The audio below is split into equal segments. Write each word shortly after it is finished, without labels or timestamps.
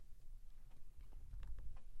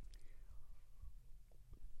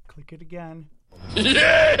Click it again.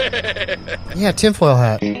 Yeah, tinfoil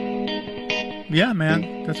hat. Yeah,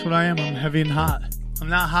 man. That's what I am. I'm heavy and hot. I'm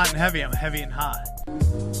not hot and heavy. I'm heavy and hot.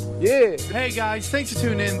 Yeah. Hey, guys. Thanks for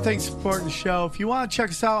tuning in. Thanks for supporting the show. If you want to check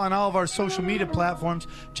us out on all of our social media platforms,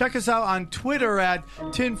 check us out on Twitter at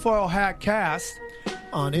Tinfoil Hat Cast.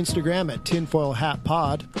 On Instagram at Tinfoil Hat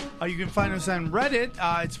Pod. You can find us on Reddit.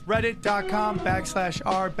 It's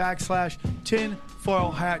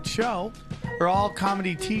reddit.com/r/tinfoil hat show. Or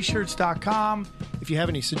allcomedytshirts.com. If you have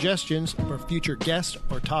any suggestions for future guests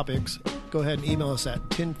or topics, go ahead and email us at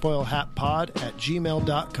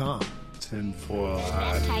tinfoilhatpod@gmail.com. Tinfoil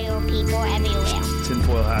hat. Title people everywhere.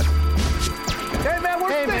 Tinfoil hat. Hey, man,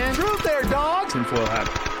 we're spitting truth there, dog. Tinfoil hat.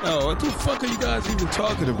 Oh, what the fuck are you guys even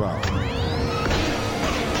talking about?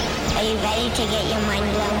 Are you ready to get your mind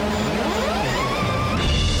blown?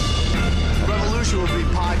 Revolution will be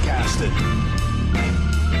podcasted.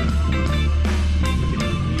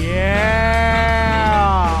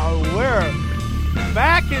 Yeah, we're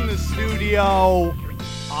back in the studio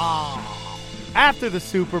after the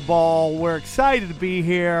Super Bowl. We're excited to be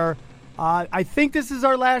here. I think this is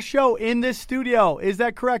our last show in this studio. Is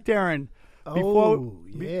that correct, Aaron?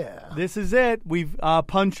 Yeah. This is it. We've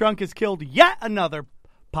Punch Drunk has killed yet another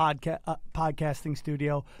podcasting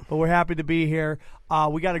studio, but we're happy to be here.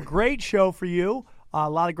 We got a great show for you. A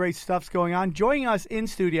lot of great stuff's going on. Joining us in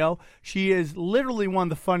studio, she is literally one of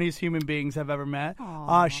the funniest human beings I've ever met.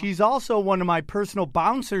 She's also one of my personal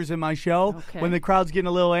bouncers in my show when the crowd's getting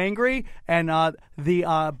a little angry, and the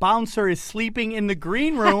bouncer is sleeping in the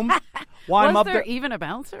green room while I'm up there. Even a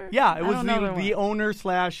bouncer? Yeah, it was the owner /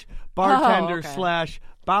 bartender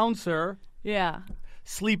 / bouncer. Yeah.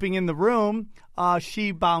 Sleeping in the room.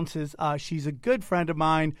 She bounces. She's a good friend of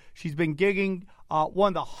mine. She's been gigging. One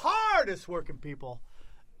of the hardest working people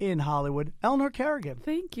in Hollywood, Eleanor Kerrigan.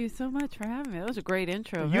 Thank you so much for having me. That was a great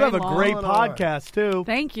intro. You have a great podcast, too.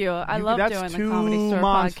 Thank you. I love doing the Comedy Store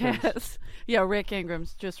podcast. Yeah, Rick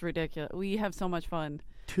Ingram's just ridiculous. We have so much fun.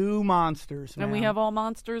 Two monsters, man. And we have all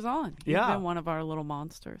monsters on. You've been one of our little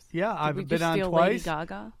monsters. Yeah, I've been on steal twice. Lady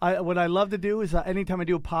Gaga? What I love to do is anytime I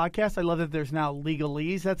do a podcast, I love that there's now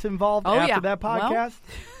legalese that's involved after that podcast.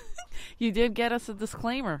 Well, you did get us a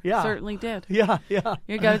disclaimer. Yeah. Certainly did. Yeah.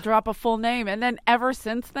 You got to drop a full name. And then ever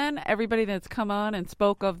since then, everybody that's come on and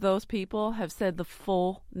spoke of those people have said the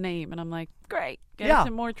full name. And I'm like, great. Get us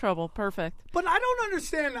in more trouble. Perfect. But I don't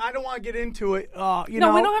understand. I don't want to get into it. No, we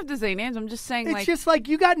don't have to say names. I'm just saying, it's just like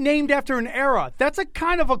you got named after an era. That's a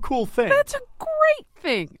kind of a cool thing. That's a great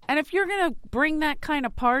thing. And if you're going to bring that kind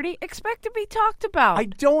of party, expect to be talked about. I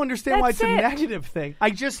don't understand why it's a negative thing.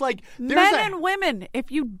 I just like... Men and women,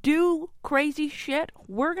 if you do crazy shit,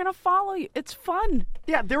 we're going to follow you. It's fun.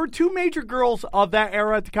 Yeah, there were two major girls of that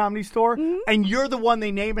era at the Comedy Store, and you're the one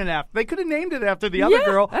they named it after. They could have named it after the other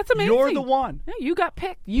girl. That's amazing. You're the one. Yeah, you got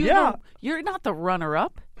picked. You're not the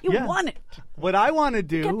runner-up. You won it. What I want to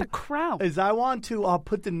do get the crown. Is I want to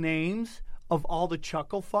put the names of all the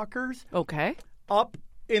chuckle fuckers up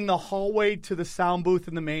in the hallway to the sound booth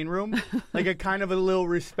in the main room, like a kind of a little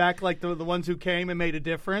respect, like the ones who came and made a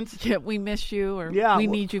difference. Yeah, we miss you, or we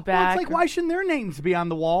need you back. Well, it's like, why shouldn't their names be on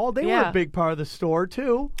the wall? They were a big part of the store,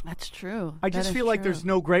 too. That's true. I just feel like there's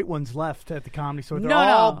no great ones left at the Comedy Store. They're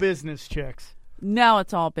all business chicks. No,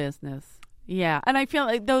 it's all business. Yeah, and I feel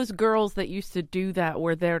like those girls that used to do that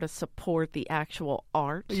were there to support the actual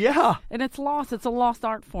art. Yeah. And it's lost. It's a lost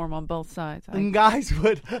art form on both sides. And guys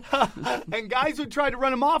would try to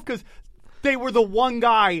run them off because they were the one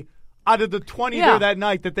guy out of the 20 there that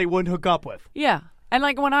night that they wouldn't hook up with. Yeah. And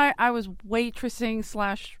like when I was waitressing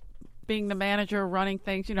 / being the manager running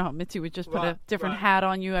things, you know how Mitzi would just put a different hat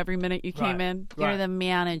on you every minute you came in. You're the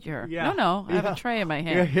manager. Yeah. No, I have a tray in my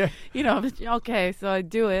hand. Yeah. You know, okay, so I'd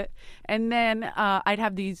do it. And then I'd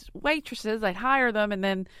have these waitresses, I'd hire them, and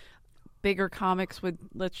then bigger comics would,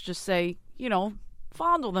 let's just say,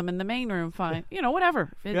 fondle them in the main room, fine.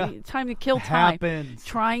 Whatever. Time to kill time. Happens.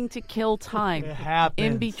 Trying to kill time. It happens.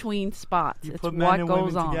 In between spots. You it's put what men and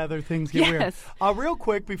goes women on. together, things get weird. Real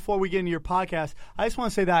quick, before we get into your podcast, I just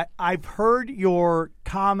want to say that I've heard your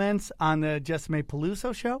comments on the Jessimae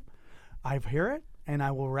Peluso show. I hear it, and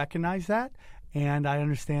I will recognize that. And I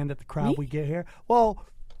understand that the crowd we get here. Well,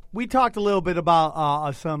 we talked a little bit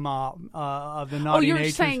about some of the naughty you're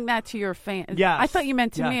natures. saying that to your fans. Yes. I thought you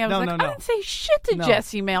meant to me. I was No. I didn't say shit to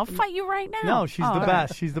Jessie May. I'll fight you right now. No, she's the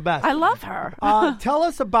best. She's the best. I love her. Tell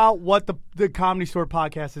us about what the Comedy Store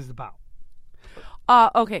podcast is about.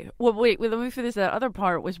 Okay. Well, wait. Let me finish that other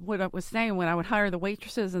part. Was what I was saying when I would hire the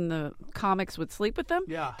waitresses and the comics would sleep with them.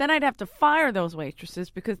 Yeah. Then I'd have to fire those waitresses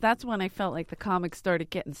because that's when I felt like the comics started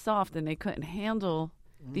getting soft and they couldn't handle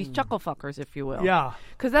These chuckle fuckers, if you will. Yeah.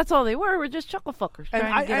 Because that's all they were just chuckle fuckers And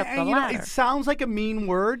trying to get up the you know, ladder. it sounds like a mean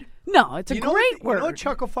word. No, it's a You know great what, word. You know what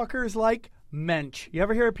chuckle fucker is like? Mensch. You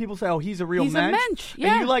ever hear people say, "Oh, he's a real He's a mensch"? mensch, yeah.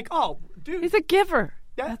 And you're like, "Oh, dude." He's a giver.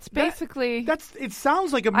 that- That's that- basically... It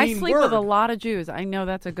sounds like a I mean sleep word. with a lot of Jews. I know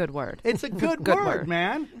that's a good word. It's a good, Good word, word.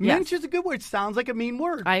 man. Yes. Mensch is a good word. It sounds like a mean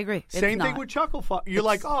word. I agree. It's Same thing not. with chuckle fuck. You're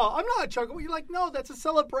like, "Oh, I'm not a chuckle." You're like, "No, that's a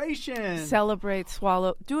celebration." Celebrate,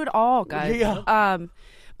 swallow, do it all, guys. Yeah.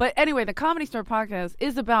 But anyway, the Comedy Store podcast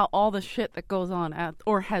is about all the shit that goes on at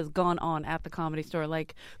or has gone on at the Comedy Store,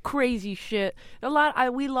 like crazy shit.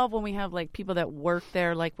 We love when we have like people that work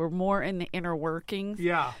there, like we're more in the inner workings.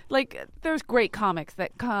 Yeah. Like there's great comics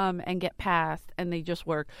that come and get passed and they just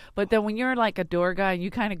work. But then when you're like a door guy and you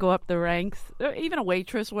kind of go up the ranks, or even a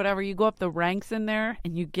waitress, whatever, you go up the ranks in there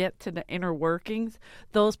and you get to the inner workings,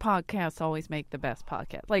 those podcasts always make the best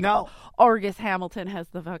podcast. Like Now- Argus Hamilton has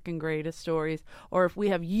the fucking greatest stories. Or if we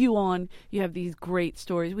have you on, you have these great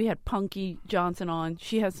stories. We had Punky Johnson on.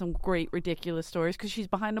 She has some great, ridiculous stories because she's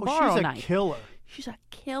behind the bar she's all a night. killer. She's a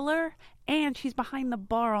killer, and she's behind the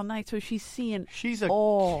bar all night, so she's seeing She's a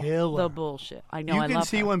all killer. the bullshit. I know. You I can love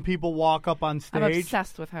see her. when people walk up on stage I'm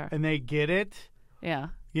obsessed with her. and they get it. Yeah.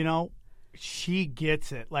 You know, she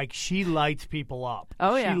gets it. Like she lights people up.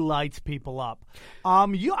 Oh, yeah. She lights people up. Are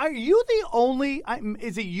you the only?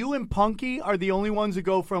 Is it you and Punky are the only ones that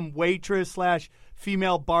go from waitress /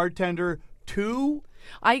 female bartender to?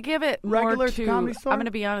 I give it Regular more to to. Comedy Store? I'm going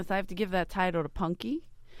to be honest. I have to give that title to Punky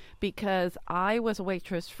because I was a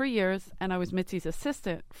waitress for years and I was Mitzi's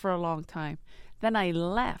assistant for a long time. Then I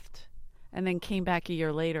left and then came back a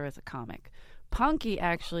year later as a comic. Punky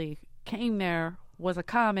actually came there, was a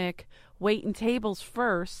comic, waiting tables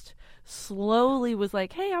first, slowly was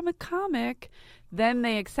like, hey, I'm a comic. Then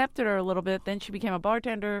they accepted her a little bit. Then she became a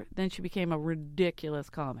bartender. Then she became a ridiculous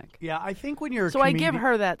comic. Yeah, I think when you're a So I comedian, give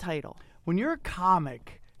her that title. when you're a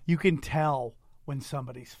comic, you can tell when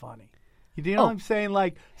somebody's funny. You know what I'm saying?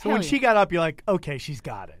 Like, so when hell she yeah. got up, you're like, okay, she's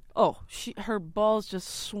got it. Oh, her balls just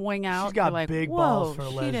swing out. She's got You're like, big whoa, balls for a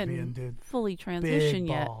she lesbian, didn't dude. fully transition Big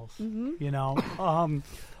yet. balls. Mm-hmm. You know,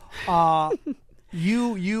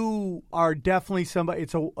 you are definitely somebody.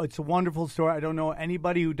 It's a wonderful story. I don't know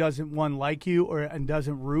anybody who doesn't like you and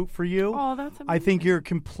doesn't root for you. Oh, that's amazing. I think you're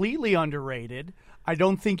completely underrated. I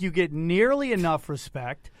don't think you get nearly enough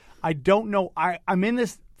respect. I don't know. I'm in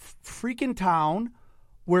this freaking town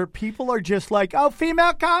where people are just like, oh,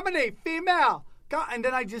 female comedy, female. And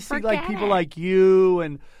then I just see like people like you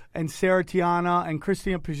and Sarah Tiana and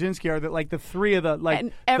Christina Pajinski are like the three of the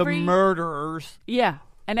the murderers. Yeah.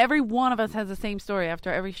 And every one of us has the same story.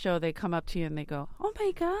 After every show, they come up to you and they go, oh,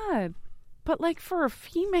 my God. But, like, for a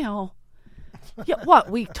female, yeah, what,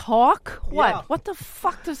 we talk? What? Yeah. What the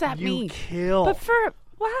fuck does that You mean? kill. But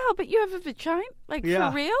but you have a vagina? Like, Yeah.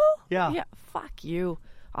 for real? Yeah. Yeah, fuck you.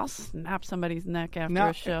 I'll snap somebody's neck after Now,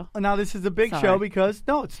 a show. now this is a big Sorry. show because,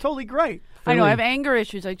 no, it's totally great. I know, I have Philly. anger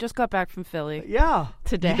issues. I just got back from Philly. Yeah.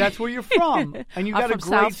 Today. That's where you're from. And you I'm got a from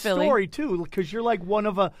South great Philly. story, too, because you're like one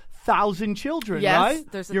of 1,000 children, Yes,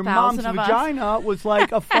 right? there's Your 1,000 mom's of us. vagina was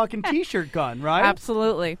like a fucking T-shirt gun, right?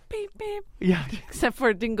 Absolutely. Beep, beep. Yeah. Except for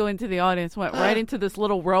it didn't go into the audience, went right into this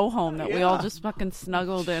little row home that we all Yeah. just fucking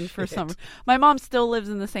snuggled in for summer. My mom still lives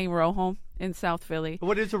in the same row home in South Philly.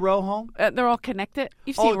 What is a row home? They're all connected.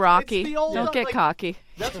 You've Oh, seen it's Rocky. the old, Don't get like- cocky.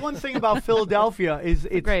 That's one thing about Philadelphia is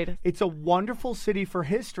greatest. it's a wonderful city for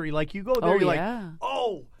history. Like you go there, Oh, you're yeah. like,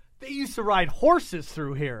 oh, they used to ride horses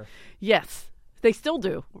through here. Yes, they still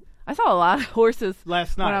do. I saw a lot of horses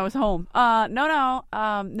Last when night. I was home.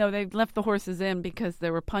 No, they left the horses in because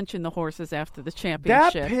they were punching the horses after the That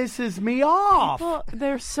championship. pisses me off. Well,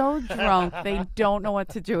 they're so drunk they don't know what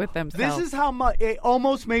to do with This themselves. is how much it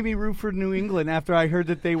almost made me root for New England after I heard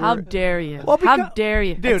that they were. How dare you? Well, How because- dare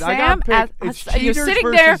you? Dude, And I Sam, gotta pick- it's you're cheaters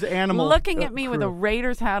sitting there versus animal looking at me with a crew.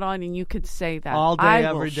 Raiders hat on, and you could say that. All day, I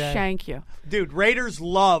every will day. shank you. Dude, Raiders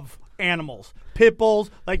love animals, pit bulls.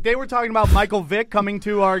 Like they were talking about Michael Vick coming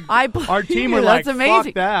to our believe team. you. We're That's like, amazing.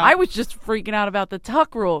 fuck that. I was just freaking out about the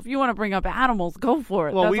tuck rule. If you want to bring up animals, go for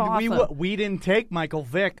it. Well, That's awesome. we didn't take Michael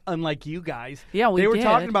Vick, unlike you guys. Yeah, we They were did.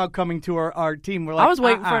 talking about coming to our team. We're like, I was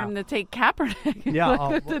waiting for uh-uh. them to take Kaepernick.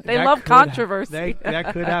 Yeah, they that love could- controversy.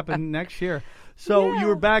 that could happen next year. So you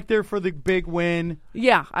were back there for the big win.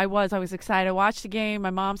 Yeah, I was. I was excited. I watched the game. My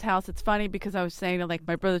mom's house. It's funny because I was saying, like,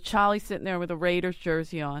 my brother Charlie's sitting there with a Raiders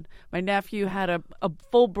jersey on. My nephew had a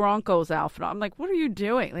full Broncos outfit on. I'm like, what are you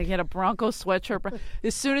doing? Like, he had a Broncos sweatshirt.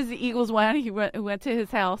 As soon as the Eagles won, he went to his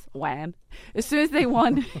house. As soon as they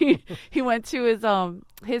won, he went to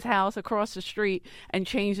his house across the street and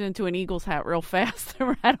changed it into an Eagles hat real fast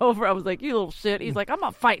and ran over. I was like, you little shit. He's like, I'm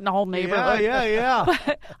not fighting the whole neighborhood. Yeah.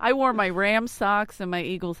 But I wore my Rams socks and my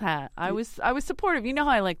Eagles hat. I was supportive. You know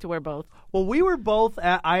how I like to wear both. Well, we were both.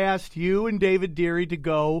 I asked you and David Deary to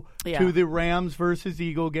go Yeah. to the Rams versus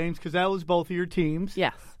Eagle games because that was both of your teams.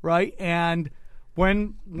 Yes. Right. And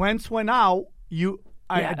when Wentz went out,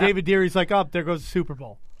 David Deary's like, "Up there goes the Super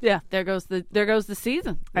Bowl." Yeah, there goes the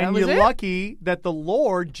season. That And was you're it. lucky that the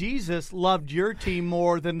Lord Jesus loved your team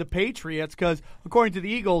more than the Patriots because, according to the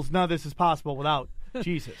Eagles, none of this is possible without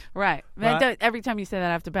Jesus. Right. Right. Every time you say that,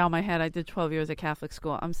 I have to bow my head. I did 12 years at Catholic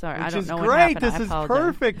school. I'm sorry. I Which don't is know great. what happened. This I is apologize.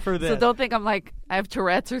 perfect for this. So don't think I'm like, I have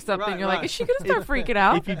Tourette's or something. Right, You're right. like, is she going to start freaking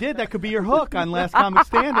out? If you did, that could be your hook on Last Comic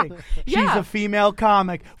Standing. She's Yeah. a female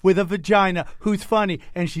comic with a vagina who's funny,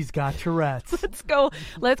 and she's got Tourette's.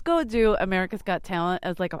 Let's go do America's Got Talent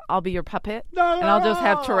as like I'll be your puppet, No, and I'll just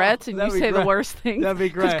have Tourette's, and that'd you be say great. the worst things. That'd be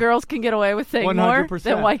great. Because girls can get away with saying 100%. more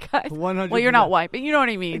than white guys. 100%. Well, you're not white, but you know what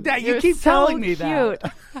I mean. Yeah, you You're keep so telling me cute.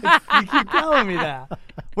 that. You keep telling me that.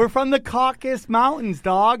 We're from the Caucasus Mountains,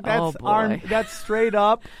 dog. That's boy. that's straight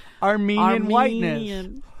up Armenian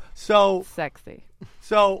whiteness. So Sexy.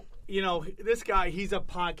 this guy, he's a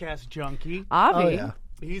podcast junkie. Avi. Oh, yeah.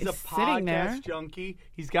 He's is a sitting there. podcast junkie.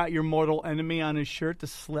 He's got your mortal enemy on his shirt, the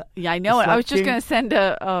slip. Yeah, I know it. I was just King. going to send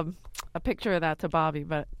a picture of that to Bobby,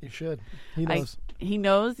 but You should. He knows. he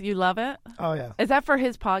knows you love it. Oh, yeah. Is that for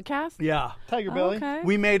his podcast? Yeah. Tiger Belly. Okay.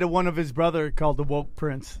 We made one of his brother called the Woke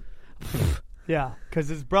Prince. Yeah, because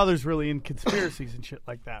his brother's really in conspiracies and shit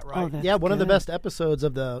like that, right? Oh, that's Yeah, one of the good. best episodes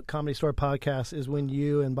of the Comedy Store podcast is when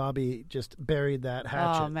you and Bobby just buried that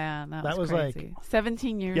hatchet. Oh man, that, That was was like- crazy.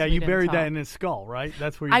 17 years. Yeah, we you didn't buried talk. that in his skull, right?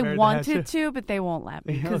 That's where you I buried the wanted hatchet. to, but they won't let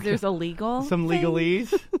me because Okay. there's a legal. Some thing.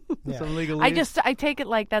 legalese. Yeah. Some legalese. I take it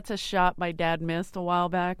like that's a shot my dad missed a while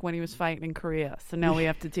back when he was fighting in Korea. So now we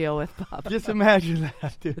have to deal with Bob. Just imagine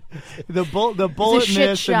that, dude. The It's a bullet shit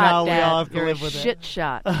missed, shot, and now Dad. we all have to You're live a with shit it.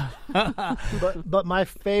 shot. But my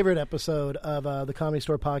favorite episode of the Comedy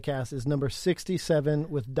Store podcast is number 67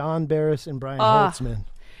 with Don Barris and Brian Holtzman.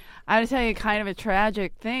 I have to tell you kind of a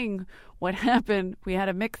tragic thing. What happened, we had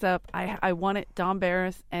a mix-up. I wanted Don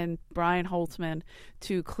Barris and Brian Holtzman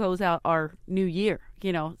to close out our new year,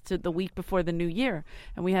 to the week before the new year.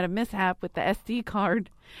 And we had a mishap with the SD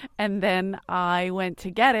card. And then I went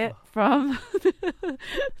to get it from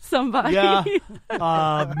somebody. Yeah.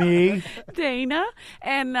 Me. Dana.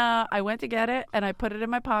 And I went to get it, and I put it in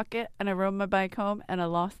my pocket, and I rode my bike home, and I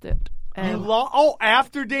lost it. And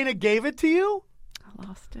After Dana gave it to you? I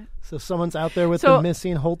lost it. So someone's out there with So- the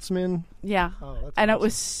missing Holtzman. Yeah. Oh, that's and it awesome.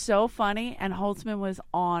 was so funny, and Holtzman was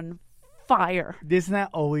on fire. Isn't that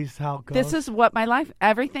always how it goes? This is what my life,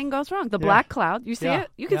 everything goes wrong. The black cloud, you see Yeah. it?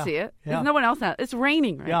 You can Yeah. see it. Yeah. There's no one else now. It's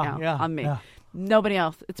raining right Yeah, now yeah, on me. yeah. Nobody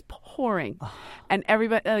else. It's pouring. And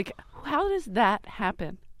everybody, like, how does that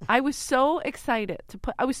happen? I was so excited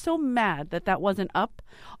I was so mad that wasn't up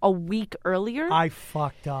a week earlier. I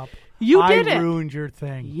fucked up. You did I it. ruined your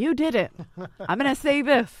thing. You did it. I'm going to say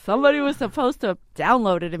this. Somebody was supposed to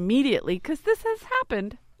download it immediately because this has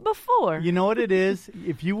happened before. You know what it is?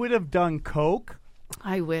 If you would have done coke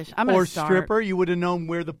I wish. I'm going or to start. stripper, you would have known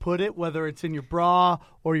where to put it, whether it's in your bra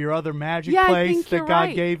or your other magic Yeah, I place think that you're God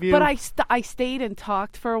right. gave you. But I stayed and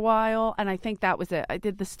talked for a while, and I think that was it. I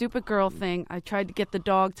did the stupid girl thing. I tried to get the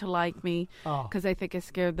dog to like me Oh. because I think I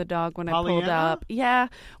scared the dog when I pulled Pollyanna? up. Yeah,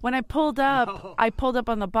 when I pulled up, I pulled up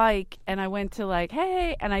on the bike, and I went to like,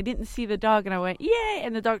 hey, and I didn't see the dog, and I went, yay,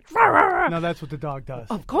 and the dog, rah, rah, rah. No, that's what the dog does.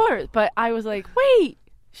 Of course, but I was like, wait.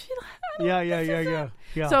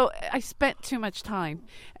 Yeah. So I spent too much time,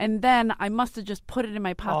 and then I must have just put it in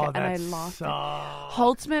my pocket, and I lost it.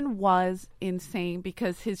 Holtzman was insane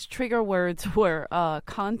because his trigger words were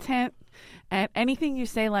content and anything you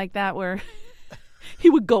say like that where he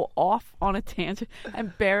would go off on a tangent,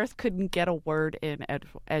 and Barris couldn't get a word in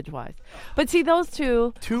edgewise. But see, those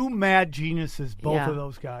two mad geniuses, both Yeah. of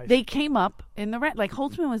those guys. they came up in the like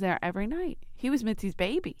Holtzman was there every night. He was Mitzi's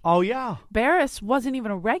baby. Oh, yeah. Barris wasn't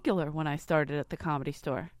even a regular when I started at the Comedy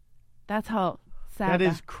Store. That's how sad That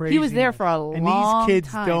is crazy. He was there for a long time. And these kids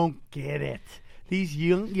time. don't get it. These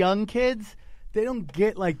young kids, they don't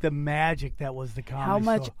get like the magic that was the Comedy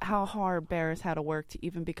Store. How hard Barris had to work to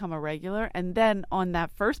even become a regular. And then on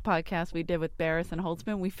that first podcast we did with Barris and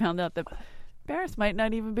Holtzman, we found out that Barris might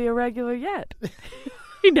not even be a regular yet.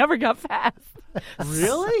 He never got past.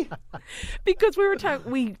 Really? Because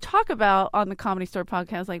we talk about on the Comedy Store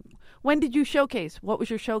podcast, like, when did you showcase? What was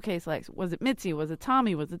your showcase like? Was it Mitzi? Was it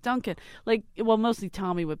Tommy? Was it Duncan? Like, well, mostly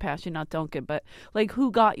Tommy would pass you, not Duncan. But like,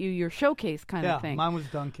 who got you your showcase kind Yeah, of thing? mine was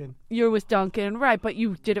Duncan. Yours was Duncan, right? But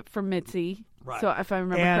you did it for Mitzi Right. So if I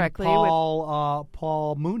remember And correctly,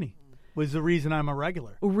 Paul Mooney was the reason I'm a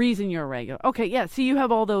regular. reason you're a regular. Okay, yeah. So you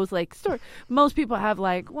have all those like stories. Most people have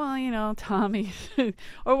like, well, Tommy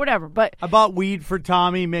or whatever. But I bought weed for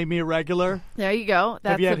Tommy, made me a regular. there you go.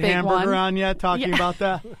 That's Have you a had big Hamburger one. on yet? Talking about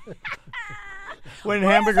that. When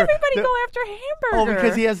Why Hamburger, does everybody the- go after Hamburger? Oh,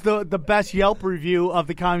 because he has the best Yelp review of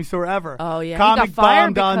the Comedy Store ever. Oh, yeah. He Comic got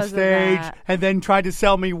fired bombed on because of stage that. and then tried to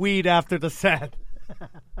sell me weed after the set.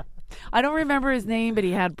 I don't remember his name, but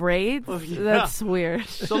he had braids. yeah. That's weird.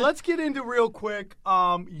 So let's get into real quick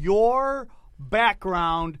your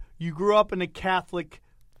background. You grew up in a Catholic.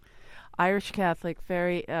 Irish Catholic,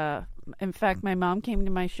 very. In fact, my mom came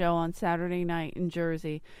to my show on Saturday night in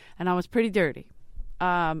Jersey, and I was pretty dirty.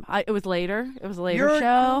 It was later. It was a later You're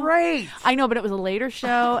show. great. I know, but it was a later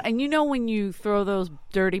show. And when you throw those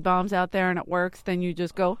dirty bombs out there and it works, then you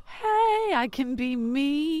just go, hey, I can be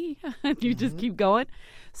me. And you just keep going.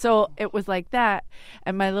 So it was like that.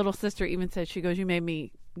 And my little sister even said, she goes, you made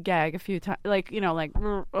me gag a few times. Like,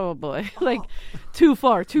 oh boy. Like, too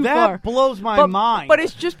far. That blows my mind. But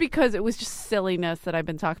it's just because it was just silliness that I've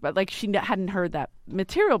been talking about. Like, she hadn't heard that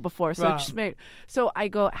material before. So it just made. So I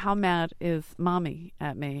go, how mad is mommy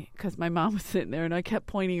at me? Because my mom was sitting there and I kept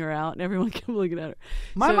pointing her out and everyone kept looking at her.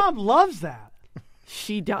 My mom loves that.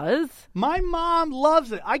 She does? My mom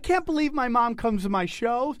loves it. I can't believe my mom comes to my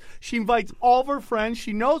shows. She invites all of her friends.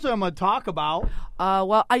 She knows what I'm going to talk about.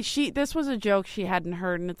 Well, this was a joke she hadn't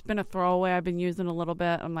heard, and it's been a throwaway. I've been using a little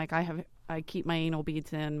bit. I'm like, I keep my anal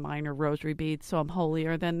beads in. Mine are rosary beads, so I'm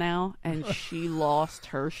holier than now. And she lost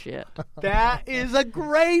her shit. That is a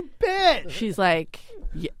great bit. She's like,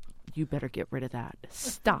 you better get rid of that.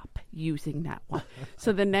 Stop using that one.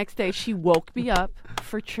 So the next day, she woke me up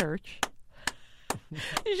for church.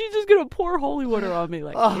 She's just going to pour holy water on me.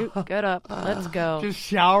 Like, you get up. Let's go. Just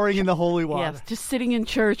showering in the holy water. Yes, just sitting in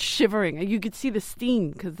church, shivering. You could see the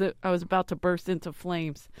steam because I was about to burst into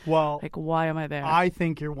flames. Well, Like, why am I there? I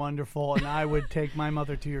think you're wonderful, and I would take my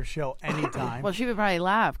mother to your show anytime. Well, she would probably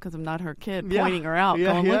laugh because I'm not her kid, Yeah. pointing her out,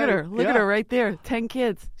 Yeah, going, yeah, look at her. Look yeah. at her right there. 10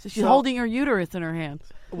 kids. So she's So- holding her uterus in her hand.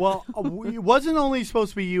 Well, it wasn't only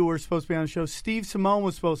supposed to be you were supposed to be on the show. Steve Simone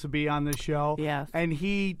was supposed to be on the show. Yes. And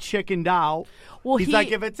he chickened out. Well, He's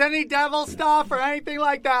like, if it's any devil stuff or anything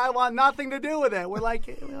like that, I want nothing to do with it. We're like,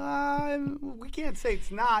 we can't say it's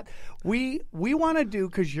not. We want to do,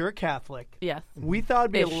 because you're Catholic. Yes. We thought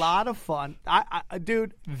it'd be Ish. a lot of fun.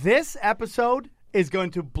 Dude, this episode is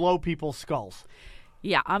going to blow people's skulls.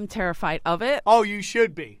 Yeah, I'm terrified of it. Oh, you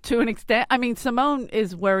should be. To an extent. I mean, Simone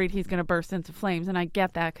is worried he's going to burst into flames, and I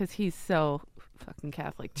get that because he's so fucking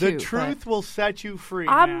Catholic, too. The truth will set you free.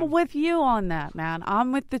 I'm man. with you on that, man.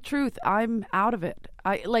 I'm with the truth. I'm out of it.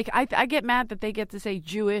 I get mad that they get to say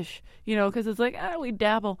Jewish, because it's like, we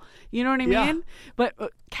dabble. You know what I Yeah. mean? But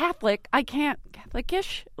Catholic, I can't.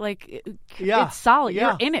 Catholic-ish, Yeah. it's solid.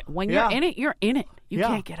 Yeah. You're in it. When Yeah. you're in it, you're in it. You Yeah.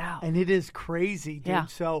 can't get out. And it is crazy, dude. Yeah.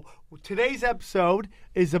 So today's episode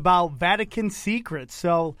is about Vatican secrets.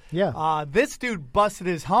 So this dude busted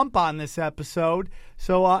his hump on this episode.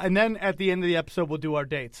 So and then at the end of the episode, we'll do our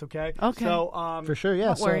dates. Okay. Okay. So For sure, yeah.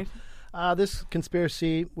 Not worried. This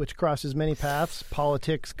conspiracy, which crosses many paths,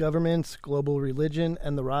 politics, governments, global religion,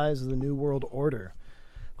 and the rise of the New World Order.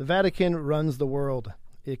 The Vatican runs the world.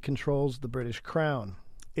 It controls the British crown.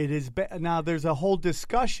 it is now there's a whole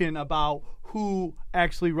discussion about who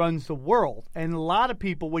actually runs the world, and a lot of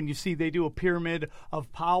people, when you see they do a pyramid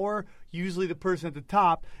of power, usually the person at the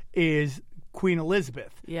top is Queen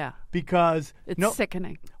Elizabeth. Yeah. Because It's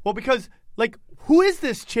sickening. Well, because like, who is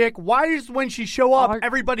this chick? Why is when she show up,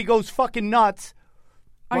 everybody goes fucking nuts?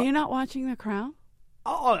 Are you not watching The Crown?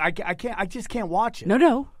 Oh, I can't. I just can't watch it.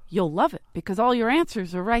 No. You'll love it because all your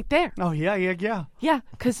answers are right there. Oh, yeah. Yeah,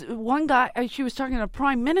 because one guy, she was talking to a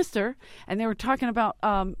prime minister, and they were talking about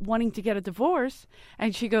wanting to get a divorce,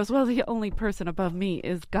 and she goes, well, the only person above me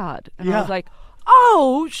is God. And I was like,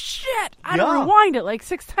 oh, shit. I had to rewind it like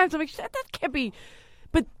 6 times. I'm like, shit, that can't be.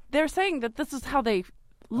 But they're saying that this is how they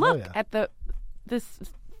look at this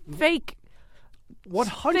fake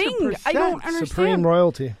 100%. thing. I don't understand. Supreme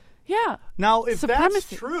royalty. Yeah. Now, if Supremacy. that's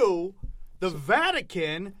true, the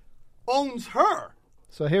Vatican owns her.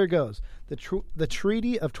 So here it goes. The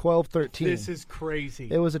Treaty of 1213. This is crazy.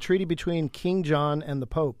 It was a treaty between King John and the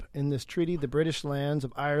Pope. In this treaty, the British lands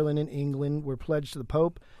of Ireland and England were pledged to the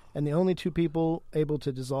Pope, and the only two people able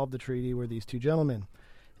to dissolve the treaty were these two gentlemen.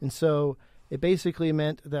 And so it basically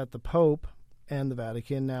meant that the Pope and the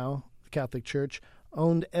Vatican, now the Catholic Church,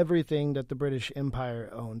 owned everything that the British Empire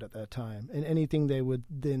owned at that time, and anything they would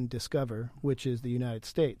then discover, which is the United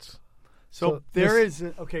States. So there is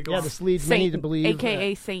okay. Go on. This leads many to Satan, believe,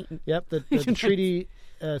 a.k.a. Satan. Yep, the treaty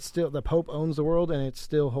still the Pope owns the world, and it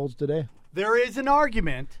still holds today. There is an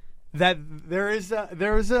argument that there is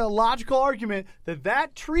a logical argument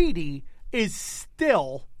that treaty is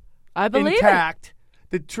still I believe intact.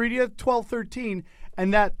 The Treaty of 1213,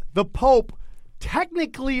 and that the Pope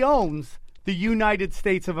technically owns the United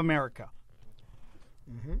States of America.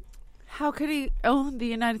 How could he own the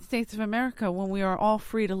United States of America when we are all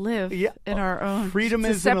free to live Yeah. in our own? Freedom to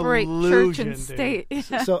is an separate illusion, church and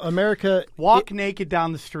state. So America Walk naked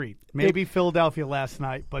down the street. Maybe Philadelphia last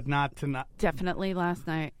night, but not tonight. Definitely last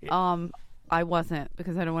night. I wasn't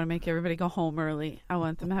because I don't want to make everybody go home early. I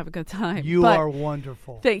want them to have a good time. You But- are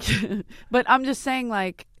wonderful. Thank you. But I'm just saying,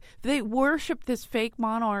 like, they worship this fake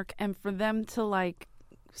monarch, and for them to, like,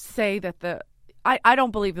 say that I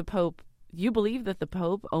don't believe the Pope. You believe that the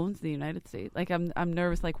Pope owns the United States? Like, I'm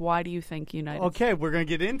nervous. Like, why do you think United States? Okay, we're going to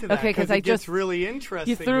get into that. Okay, 'cause it I gets just- really interesting.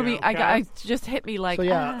 You threw me. here, okay? I just hit me like. So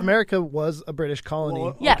yeah, America was a British colony.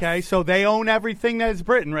 Well, Yes. Okay, so they own everything that is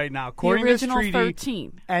Britain right now. the According to this original treaty,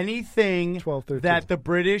 13. anything 1213. that the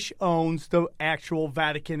British owns, the actual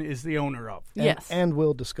Vatican is the owner of. Yes. and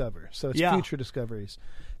will discover. So it's Yeah. future discoveries.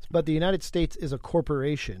 But the United States is a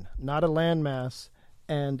corporation, not a landmass,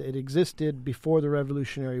 and it existed before the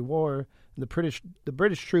Revolutionary War. The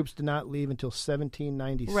British troops did not leave until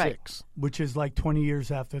 1796. Which is like 20 years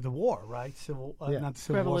after the war, right? Yeah. Not the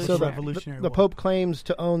Civil War, Revolution. the So the Revolutionary the War. Pope claims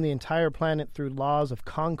to own the entire planet through laws of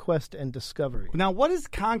conquest and discovery. Now, what does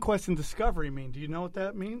conquest and discovery mean? Do you know what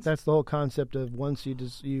that means? That's the whole concept of once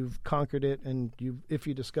you've conquered it, and if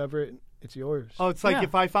you discover it, it's yours. Oh, it's like Yeah.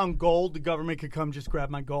 if I found gold, the government could come just grab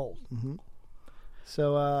my gold.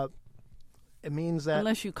 So it means that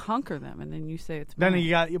Unless you conquer them and then you say it's Then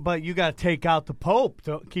mine. you got to take out the Pope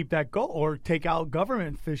to keep that gold, or take out a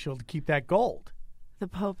government official to keep that gold. The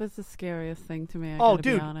Pope is the scariest thing to me. I Oh, gotta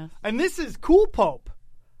dude, be honest. and this is cool Pope.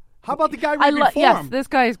 How about the guy right before Yes, him? this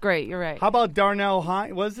guy is great. You're right. How about Darnell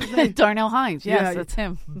Hines? What's his name? Darnell Hines. Yes, Yeah, that's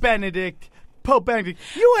him. Benedict. Pope Benedict.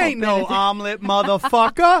 You ain't no Benedict. omelet,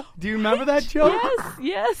 motherfucker. Do you remember that joke?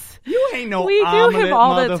 Yes. You ain't no We do omelet, him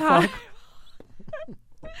all the motherfucker. time.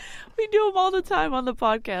 We do him all the time on the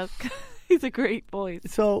podcast. He's a great voice.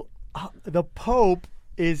 So the Pope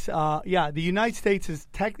is, the United States is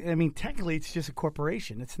technically it's just a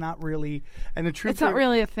corporation. It's not really, and the truth It's not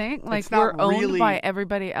really a thing. Like, not we're owned really- by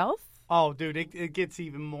everybody else. Oh, dude, it gets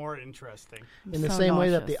even more interesting. in the So same way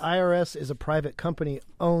that the nauseous. IRS is a private company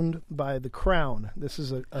owned by the Crown. This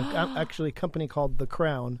is actually a company called the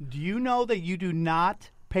Crown. Do you know that you do not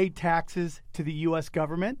pay taxes to the U.S.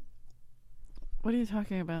 government? What are you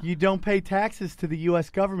talking about? You don't pay taxes to the U.S.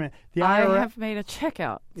 government. The I IRS, have made a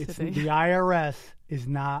checkout it's, today. the IRS is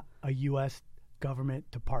not a U.S.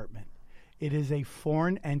 government department. It is a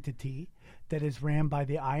foreign entity that is ran by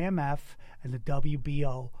the IMF and the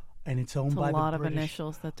WBO, and it's owned It's by a lot the of British,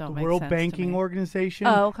 initials that don't the make World sense to Banking me. Organization,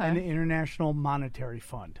 Oh, okay. and the International Monetary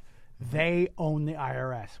Fund. They own the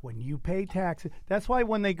IRS. When you pay taxes, that's why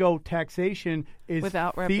when they go taxation is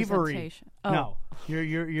Without thievery. representation. Oh. No,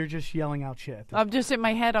 you're just yelling out shit. I'm just in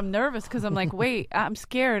my head. I'm nervous because I'm like, wait, I'm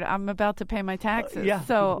scared. I'm about to pay my taxes. Yeah.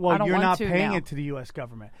 So well, I don't you're want not to paying now. it to the U.S.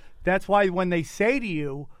 government. That's why when they say to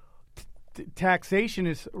you, taxation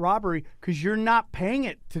is robbery, because you're not paying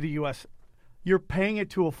it to the U.S. You're paying it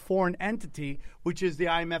to a foreign entity, which is the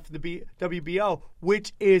IMF, the WBO,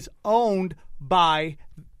 which is owned by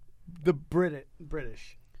the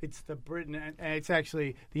British. It's the Britain, and it's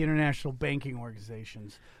actually the international banking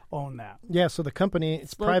organizations own that. Yeah, so the company,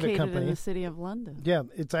 it's a private Located company. in the city of London. Yeah,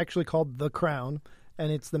 it's actually called the Crown,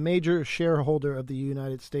 and it's the major shareholder of the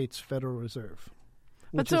United States Federal Reserve.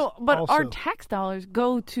 But which is our also- tax dollars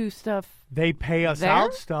go to stuff. They pay us There?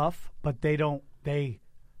 out stuff, but they don't.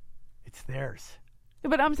 It's theirs.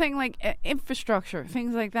 But I'm saying like infrastructure,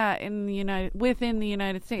 things like that within the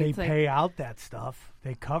United They States. Like, pay out that stuff.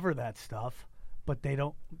 They cover that stuff, but they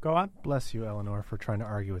don't go on. Bless you, Eleanor, for trying to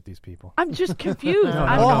argue with these people. I'm just confused. No,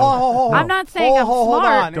 I'm, no, no. I'm not saying I'm Hold smart.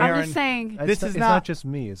 on, I'm Aaron. just saying. This it's is it's not- just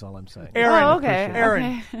me, is all I'm saying. Aaron, Oh, okay.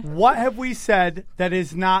 Aaron, Okay. what have we said that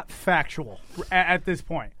is not factual at this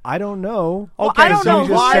point? I don't know. Okay, I don't so know. You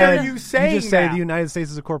just why said- are you saying You just say that? the United States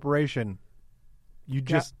is a corporation.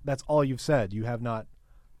 That's all you've said. You have not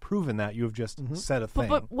proven that. You have just said a thing.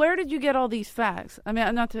 But where did you get all these facts? I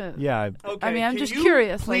mean, not to. yeah, Okay, I mean, I'm can just you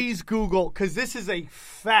curious, like- Please Google, because this is a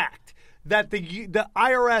fact that the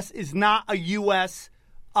IRS is not a U.S.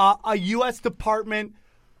 Department,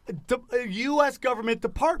 a U.S. government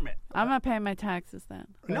department. I'm not paying my taxes then.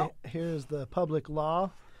 No. Here's the public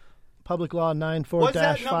law Public Law What's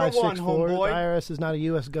that number one, 94-564. The homeboy? IRS is not a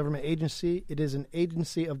U.S. government agency. It is an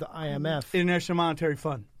agency of the IMF. International Monetary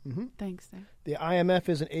Fund. Thanks, Dave. The IMF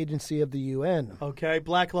is an agency of the UN. Okay,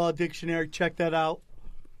 Black Law Dictionary. Check that out.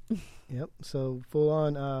 Yep. So full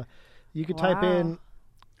on. You could type in.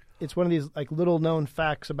 It's one of these like little known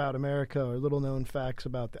facts about America or little known facts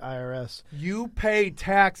about the IRS. You pay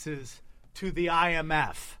taxes to the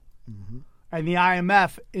IMF, and the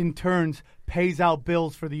IMF in turns pays out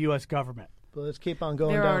bills for the U.S. government. But let's keep on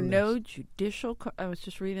going. There down are no this. judicial. I was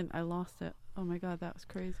just reading. I lost it. Oh my God, that was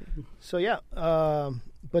crazy. So yeah,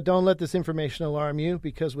 but don't let this information alarm you,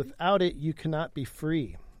 because without it, you cannot be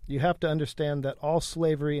free. You have to understand that all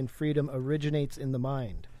slavery and freedom originates in the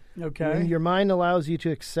mind. Okay. When your mind allows you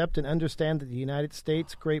to accept and understand that the United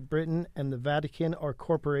States, Great Britain, and the Vatican are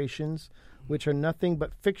corporations, which are nothing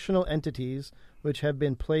but fictional entities which have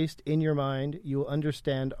been placed in your mind, you will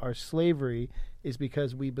understand our slavery is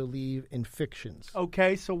because we believe in fictions.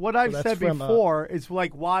 Okay, so what I've that's said from, before is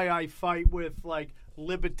like why I fight with like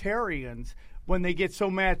libertarians when they get so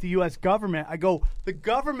mad at the U.S. government. I go, the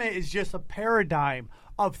government is just a paradigm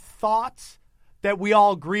of thoughts that we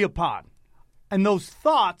all agree upon, and those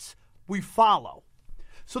thoughts we follow.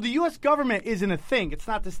 So the U.S. government isn't a thing. It's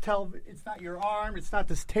not this It's not your arm. It's not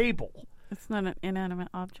this table. It's not an inanimate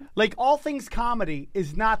object. Like All Things Comedy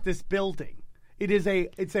is not this building. It's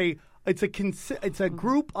a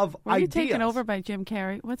group of Were you ideas. taken over by Jim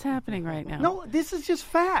Carrey? What's happening right now? No, this is just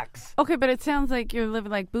facts. Okay, but it sounds like you're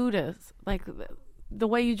living like Buddhas. Like the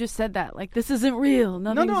way you just said that. Like this isn't real.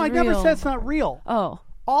 Nothing's No, I real. never said it's not real. Oh.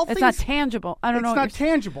 All It's things, not tangible. I don't know. It's what not you're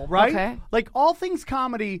tangible, right? Okay. Like All Things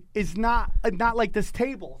Comedy is not like this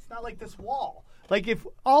table. It's not like this wall. Like if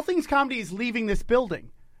All Things Comedy is leaving this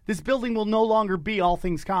building will no longer be All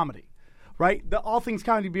Things Comedy, right? The All Things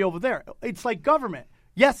Comedy will be over there. It's like government.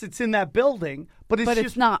 Yes, it's in that building, but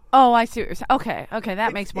it's not. Oh, I see what you're saying. Okay,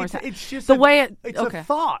 that makes more sense. It's just the way it. It's okay. a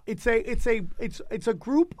thought. It's a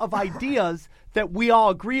group of ideas that we all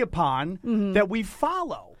agree upon that we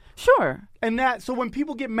follow. Sure. And so when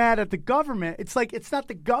people get mad at the government, it's like it's not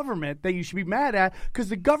the government that you should be mad at, because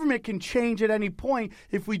the government can change at any point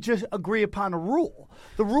if we just agree upon a rule.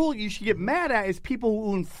 The rule you should get mad at is people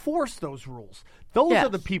who enforce those rules. Those Yes. are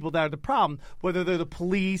the people that are the problem, whether they're the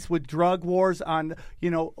police with drug wars on,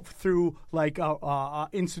 through like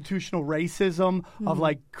institutional racism of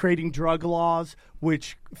like creating drug laws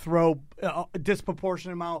which throw a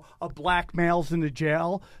disproportionate amount of black males into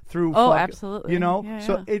jail through. Oh, absolutely. Yeah,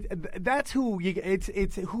 So yeah. that's who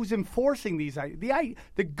it's who's enforcing these.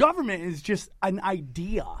 The government is just an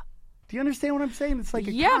idea. Do you understand what I'm saying? It's like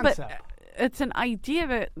a concept. But it's an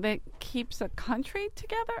idea that keeps a country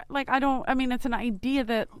together. Like it's an idea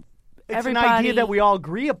that It's everybody. an idea that we all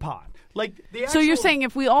agree upon. Like So you're saying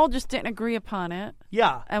if we all just didn't agree upon it,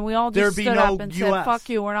 yeah, and we all there'd just be stood no up and US. said, "Fuck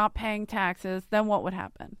you, we're not paying taxes," then what would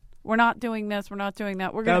happen? We're not doing this. We're not doing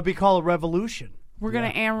that. We're that gonna would be called a revolution. we're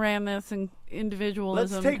gonna Ayn Rand this and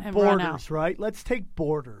individualism. Let's take and run out. borders, right? Let's take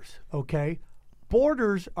borders, okay?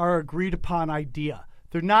 Borders are agreed upon idea.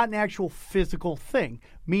 They're not an actual physical thing,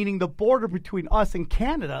 meaning the border between us and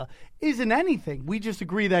Canada isn't anything. We just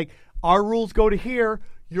agree that our rules go to here,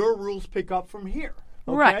 your rules pick up from here.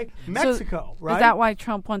 Okay? Right. Mexico, So right? Is that why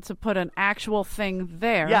Trump wants to put an actual thing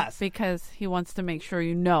there? Yes. Because he wants to make sure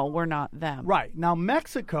we're not them. Right. Now,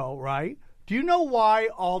 Mexico, right? Do you know why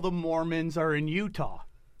all the Mormons are in Utah?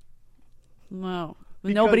 No.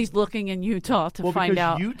 Because- Nobody's looking in Utah to find because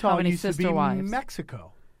out Utah how many used to sister be wives.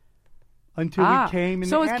 Mexico until we came and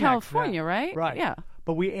so is annexed California, that. right? Right. Yeah.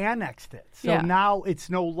 But we annexed it. So Yeah. now it's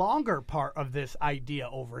no longer part of this idea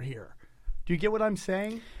over here. Do you get what I'm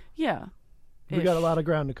saying? Yeah. We got a lot of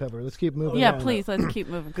ground to cover. Let's keep moving. Yeah, on. please, let's keep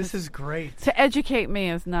moving. This is great. To educate me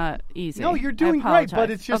is not easy. No, you're I doing great, but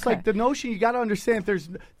apologize. it's just Okay. like the notion you got to understand.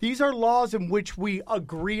 These are laws in which we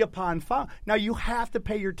agree upon. Now you have to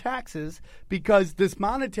pay your taxes because this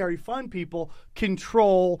monetary fund people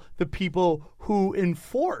control the people who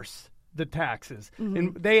enforce the taxes, Mm-hmm.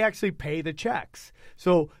 and they actually pay the checks.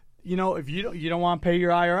 So if you don't want to pay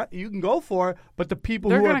your IRS, you can go for it. But the people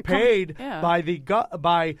They're who are gonna come- paid yeah. by the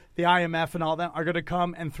IMF and all that are going to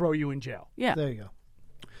come and throw you in jail. Yeah. There you go.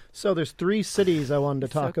 So there's 3 cities I wanted to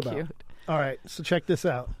talk So about. cute. All right, so check this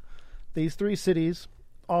out. These 3 cities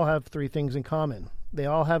all have 3 things in common. They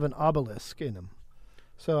all have an obelisk in them.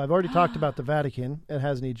 So I've already talked about the Vatican. It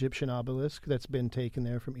has an Egyptian obelisk that's been taken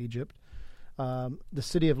there from Egypt. The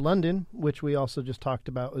city of London, which we also just talked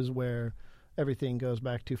about, is where everything goes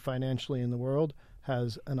back to financially in the world,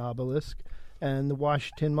 has an obelisk. And the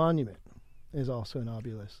Washington Monument is also an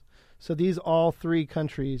obelisk. So these all 3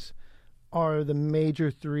 countries are the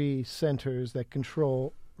major 3 centers that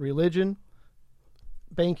control religion,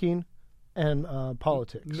 banking, and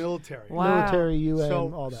politics. Military. Wow. Military, UN,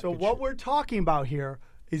 So, all that. so good what shit. we're talking about here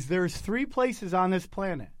is there's 3 places on this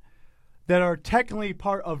planet that are technically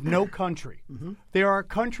part of no country. They are a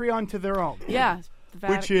country unto their own. Yeah. the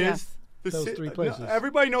Which is yes. Those 3 places.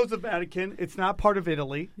 everybody knows the Vatican. It's not part of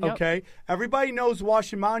Italy. Yep. Okay. Everybody knows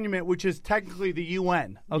Washington Monument, which is technically the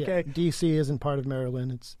UN. Okay. Yeah, D.C. isn't part of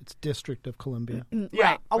Maryland. It's District of Columbia.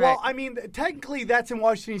 Yeah. Right, Well, right. I mean, technically that's in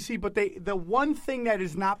Washington D.C., but the one thing that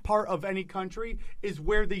is not part of any country is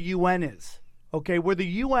where the UN is. Okay, where the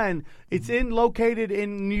UN it's located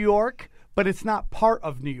in New York, but it's not part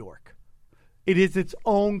of New York. It is its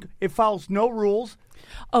own. It follows no rules.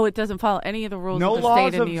 Oh, it doesn't follow any of the rules No of the laws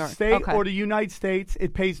state of of New York. state Okay. or the United States.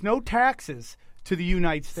 It pays no taxes to the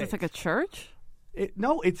United So States. it's like a church?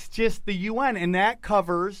 No, it's just the UN, and that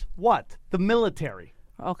covers what? The military.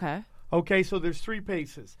 Okay. Okay, so there's 3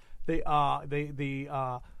 places.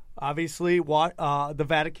 Obviously, what the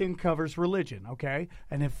Vatican covers religion. Okay,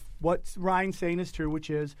 and if what Ryan's saying is true, which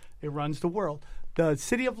is it runs the world. The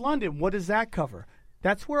City of London, what does that cover?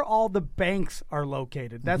 That's where all the banks are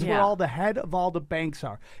located. That's where Yeah. all the head of all the banks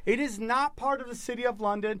are. It is not part of the City of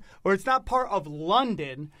London, or it's not part of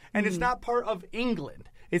London, and it's not part of England.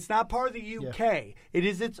 It's not part of the UK. It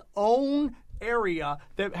is its own area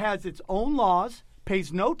that has its own laws,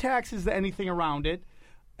 pays no taxes to anything around it,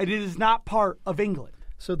 and it is not part of England.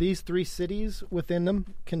 So these 3 cities within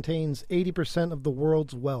them contains 80% of the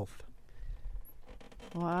world's wealth.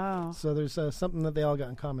 Wow. So there's something that they all got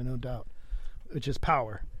in common, no doubt, which is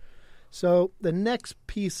power. So the next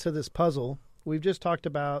piece to this puzzle, we've just talked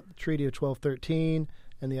about the Treaty of 1213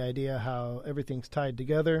 and the idea how everything's tied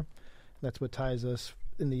together. That's what ties us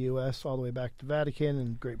in the U.S. all the way back to Vatican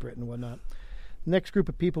and Great Britain and whatnot. Next group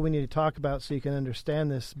of people we need to talk about so you can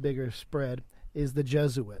understand this bigger spread is the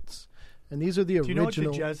Jesuits. And these are the Do you know what the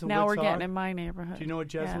original... Jesuits Now we're are? getting in my neighborhood. Do you know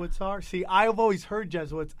what Yeah. Jesuits are? See, I've always heard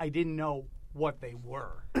Jesuits. I didn't know what they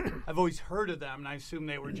were. I've always heard of them, and I assumed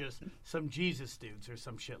they were just some Jesus dudes or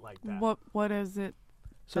some shit like that. What is it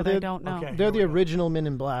So that I they're- don't know? Okay. They're the Here we go. original Men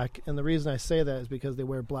in Black, and the reason I say that is because they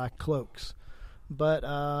wear black cloaks. But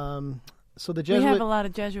so the We Jesuit, have a lot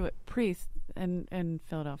of Jesuit priests in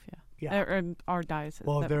Philadelphia. Yeah. In our diocese.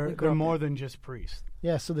 Well, that they're we grew they're up more in. than just priests.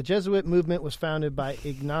 yeah. So the Jesuit movement was founded by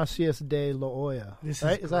Ignatius de Loyola. This is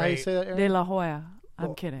right? Is that how you great. say that, Aaron? De La Hoya. I'm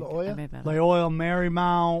Lo- kidding. Loyola? I made that up. Loyola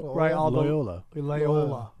Marymount, Loyola? right? All the Loyola.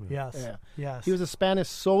 Loyola. Yes. Yeah. Yes. He was a Spanish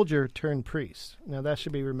soldier turned priest. Now that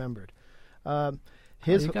should be remembered. Well,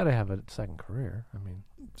 His you got to have a second career. I mean,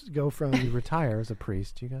 go from you retire as a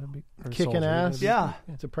priest, you got to be or a Kicking soldier, you gotta ass. be- Yeah.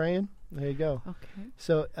 to praying. There you go. Okay.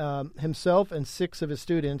 So himself and 6 of his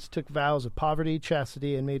students took vows of poverty,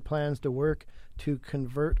 chastity, and made plans to work to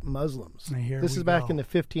convert Muslims. Now, here This we is back go. in the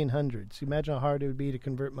 1500s. You imagine how hard it would be to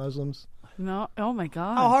convert Muslims. No. Oh my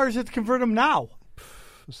God. How hard is it to convert them now?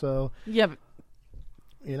 So, Yeah. But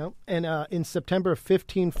and in September of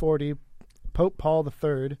 1540, Pope Paul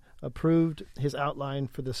III approved his outline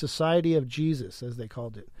for the Society of Jesus, as they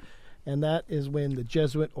called it. And that is when the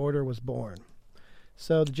Jesuit order was born.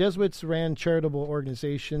 So the Jesuits ran charitable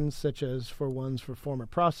organizations such as for former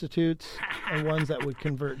prostitutes and ones that would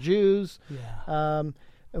convert Jews. Yeah.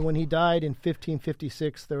 And when he died in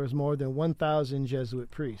 1556, there was more than 1,000 Jesuit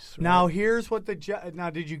priests. right? Now here's what now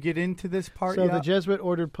did you get into this part So yet? the Jesuit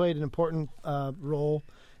order played an important role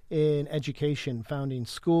in education, founding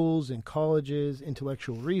schools and colleges,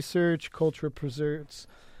 intellectual research, cultural pursuits.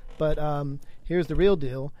 But here's the real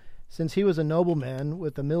deal. Since he was a nobleman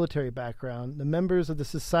with a military background, the members of the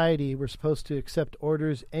society were supposed to accept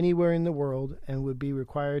orders anywhere in the world and would be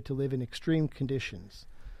required to live in extreme conditions.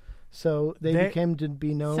 So they came to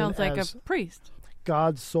be known sounds like as a priest.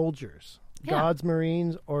 God's soldiers, Yeah. God's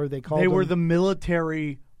Marines, or they called they them... were the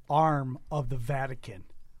military arm of the Vatican.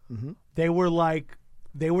 Mm-hmm. They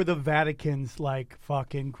were the Vatican's like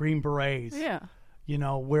fucking Green Berets. Yeah. You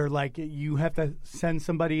know, where like you have to send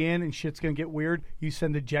somebody in and shit's gonna get weird. You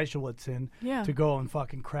send the Jesuits in Yeah. to go and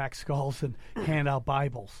fucking crack skulls and hand out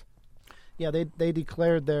Bibles. Yeah, they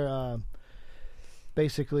declared their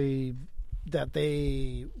basically that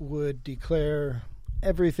they would declare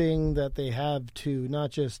everything that they have to not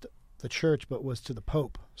just the church but was to the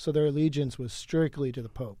Pope. So their allegiance was strictly to the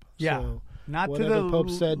Pope. Yeah, So not to whatever the Pope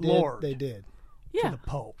said Lord. they did. Yeah. To the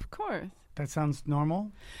Pope. Of course. That sounds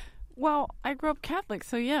normal. Well, I grew up Catholic,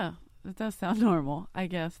 so yeah. It does sound normal, I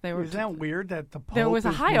guess. They were. Isn't that weird that the Pope There was a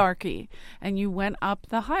is- hierarchy, and you went up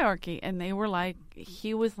the hierarchy, and they were like,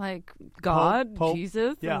 he was like God, Pope,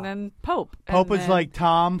 Jesus, yeah. and then Pope. Pope and was then- like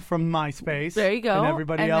Tom from MySpace. There you go. And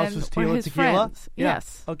everybody And else then was were Tila his Tequila. friends. Yeah.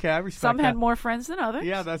 Yes. Okay, I respect Some that. had more friends than others.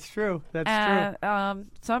 Yeah, that's true. That's and,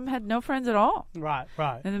 some had no friends at all. true. Right,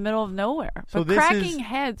 right. In the middle of nowhere. So but this cracking is-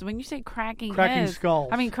 heads, when you say cracking Cracking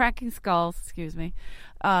skulls. cracking skulls, excuse me,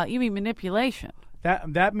 you mean manipulation.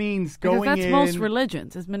 That means Because going that's in. most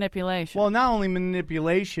religions, is manipulation. Well, not only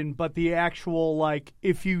manipulation, but the actual, like,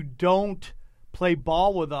 if you don't play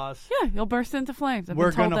ball with us, yeah, you'll burst into flames. I've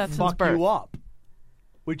we're been told going to that since fuck birth. you up.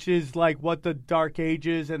 Which is like what the Dark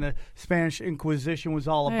Ages and the Spanish Inquisition was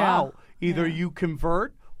all Yeah. about. Either Yeah. you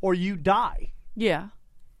convert or you die. Yeah.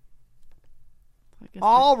 I guess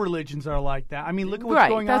All religions are like that. I mean, look at what's right.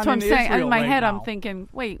 going That's on what I'm in saying. Israel In my right head, now. I'm thinking,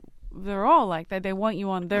 wait, they're all like that. They want you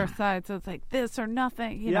on their side, so it's like this or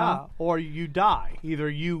nothing. You yeah, know? or you die. Either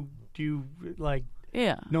you like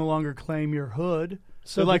Yeah. no longer claim your hood.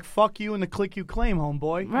 So So the- like fuck you and the clique you claim,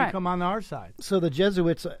 homeboy. You Right. come on our side. So the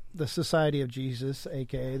Jesuits, the Society of Jesus,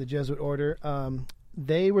 a.k.a. the Jesuit Order,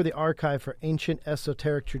 they were the archive for ancient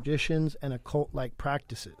esoteric traditions and occult-like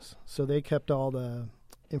practices. So they kept all the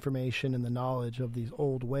information and the knowledge of these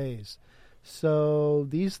old ways. So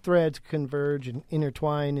these threads converge and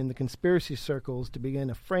intertwine in the conspiracy circles to begin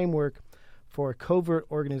a framework for a covert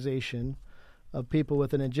organization of people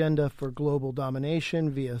with an agenda for global domination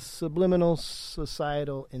via subliminal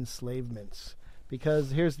societal enslavements.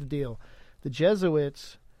 Because here's the deal. The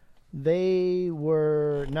Jesuits, they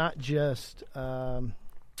were not just...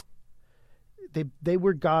 They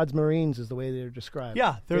were God's Marines, is the way they're described.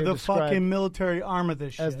 Yeah, they're the described fucking military arm of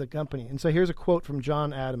this shit. as the company. And so here's a quote from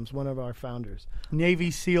John Adams, one of our founders.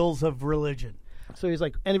 Navy SEALs of religion. So he's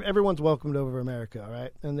like, and everyone's welcomed over America, all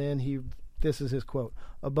right? And then this is his quote.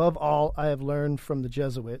 Above all, I have learned from the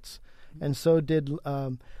Jesuits, and so did,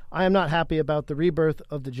 I am not happy about the rebirth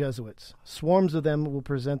of the Jesuits. Swarms of them will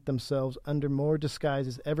present themselves under more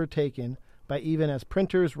disguises ever taken by even as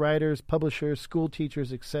printers, writers, publishers, school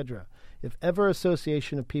teachers, etc. If ever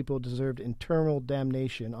association of people deserved eternal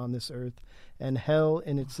damnation on this earth and hell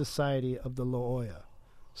in its society of the Loyola.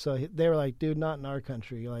 So they were like, dude, not in our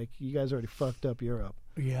country. Like, you guys already fucked up Europe.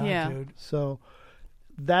 Yeah, Yeah. dude. So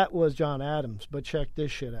that was John Adams. But check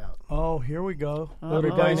this shit out. Oh, here we go. Uh-oh.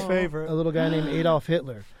 Everybody's A favorite. little guy named Adolf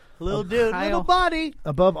Hitler. Little dude, Kyle. little body.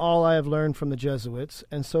 Above all, I have learned from the Jesuits,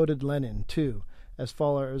 and so did Lenin, too, as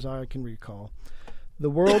far as I can recall. The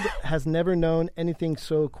world has never known anything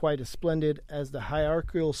so quite as splendid as the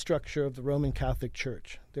hierarchical structure of the Roman Catholic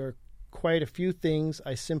Church. There are quite a few things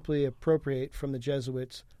I simply appropriate from the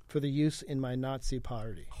Jesuits for the use in my Nazi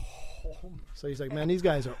party. So he's like, man, these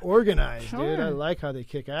guys are organized, dude. I Sure. like how they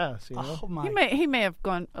kick ass, you know? Oh my. He may have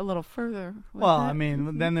gone a little further. with Well, it. I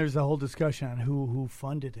mean, then there's a whole discussion on who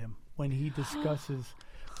funded him when he discusses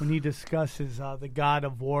the god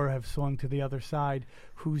of war have swung to the other side.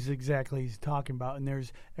 Who's exactly he's talking about?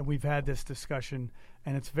 And we've had this discussion,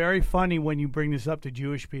 and it's very funny when you bring this up to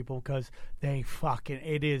Jewish people because they fucking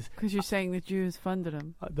it is. Because you're saying the Jews funded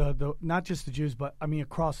him. The not just the Jews, but I mean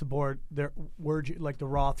across the board. We're like the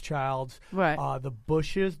Rothschilds, Right. The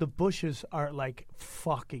Bushes. The Bushes are like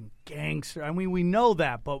fucking gangster. I mean, we know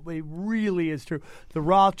that, but it really is true. The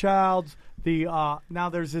Rothschilds. Now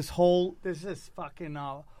there's this fucking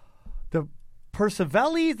the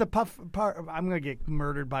Percivalli. I'm gonna get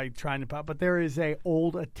murdered by trying to pop, but there is a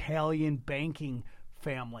old Italian banking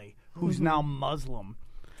family who's now Muslim.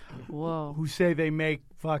 Whoa. Who say they make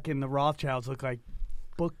fucking the Rothschilds look like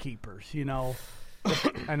bookkeepers, you know.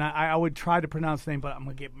 And I would try to pronounce the name, but I'm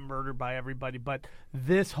going to get murdered by everybody. But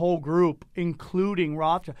this whole group, including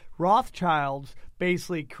Rothschilds,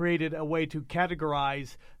 basically created a way to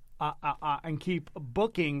categorize and keep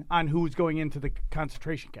booking on who's going into the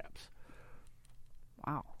concentration camps.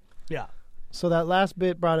 Wow. Yeah. So that last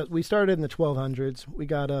bit brought it. We started in the 1200s. We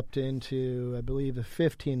got up into, I believe, the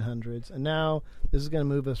 1500s, and now this is going to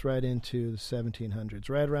move us right into the 1700s,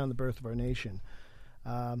 right around the birth of our nation.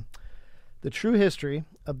 The true history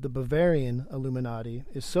of the Bavarian Illuminati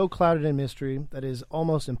is so clouded in mystery that it is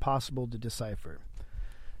almost impossible to decipher.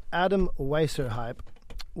 Adam Weishaupt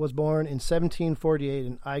was born in 1748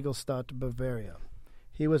 in Eigelstadt, Bavaria.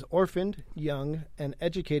 He was orphaned, young, and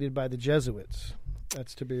educated by the Jesuits.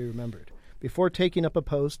 That's to be remembered. Before taking up a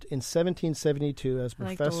post in 1772 as I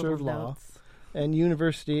like the professor little of law notes. and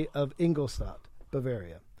University of Ingolstadt,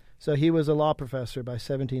 Bavaria. So he was a law professor by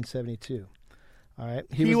 1772. All right.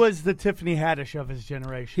 He was the Tiffany Haddish of his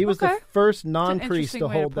generation. He was Okay. the first non-priest interesting to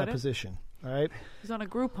way to hold put that it. position. All right. He's on a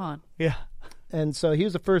Groupon. Yeah. And so he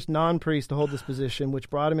was the first non-priest to hold this position, which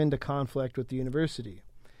brought him into conflict with the university.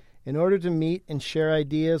 In order to meet and share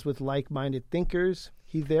ideas with like-minded thinkers,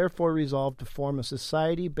 he therefore resolved to form a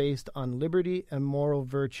society based on liberty and moral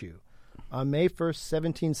virtue. On May 1st,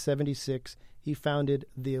 1776, he founded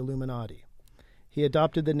the Illuminati. He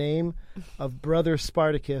adopted the name of Brother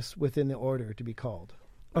Spartacus within the order to be called.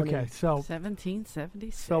 Okay, so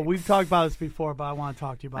 1776. so we've talked about this before, but I want to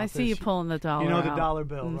talk to you about I this. see you pulling the dollar. You know the out. dollar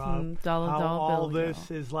bill, Rob. Mhm, dollar How all bill.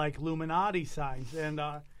 this is like Illuminati signs, and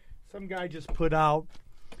some guy just put out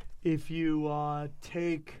if you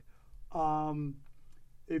take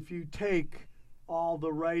all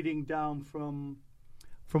the writing down from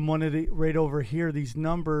one of the right over here, these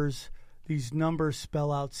numbers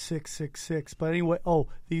spell out 666. But anyway,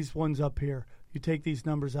 these ones up here. You take these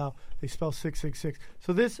numbers out, they spell 666.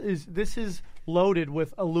 So this is loaded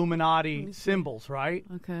with Illuminati symbols, right?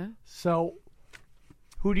 Okay. So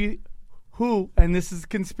who, and this is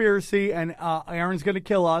conspiracy, and Aaron's going to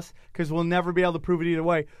kill us because we'll never be able to prove it either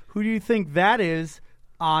way. Who do you think that is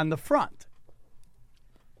on the front?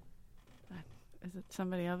 Is it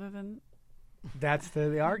somebody other than? That's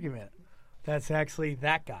the argument. That's actually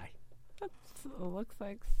that guy. That looks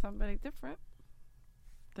like somebody different.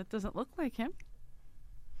 That doesn't look like him.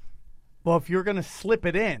 Well, if you're going to slip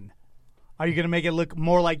it in, are you going to make it look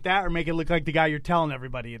more like that or make it look like the guy you're telling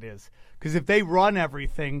everybody it is? Because if they run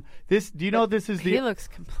everything, this is the... He looks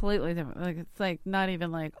completely different. Like it's like not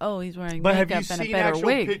even like, oh, he's wearing But have makeup you and a seen better actual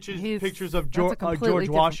wig. pictures of That's a completely George different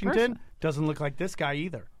Washington? person. Doesn't look like this guy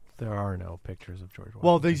either. There are no pictures of George Washington.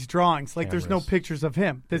 Well, these drawings, like there's no Cameras. pictures of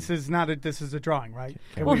him. This is a drawing, right?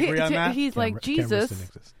 Can Well, we agree on that? he's like Cameras Jesus. didn't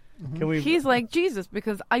exist. Can we? He's like Jesus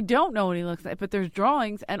because I don't know what he looks like, but there's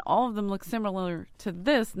drawings and all of them look similar to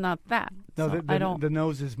this, not that. No, So the, I don't. the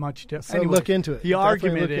nose is much different. So look into it. The Definitely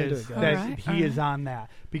argument look into is it, guys. that All right, he all is on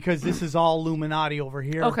that because this is all Illuminati over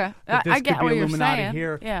here. Okay. But this I get could be what you're Illuminati saying.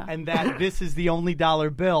 here, Yeah. and that this is the only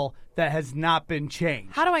dollar bill that has not been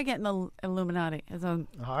changed. How do I get in the Illuminati? Is a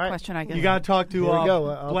All right. question I guess. You got to talk to Here we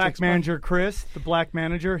go. I'll Black explain. Manager Chris, the Black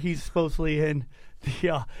Manager. He's supposedly in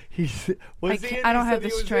the. I don't have the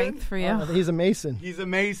strength for you. He's a Mason. He's a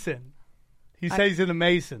Mason. He says he's a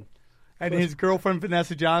Mason. And his girlfriend,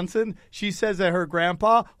 Vanessa Johnson, she says that her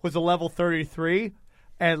grandpa was a level 33,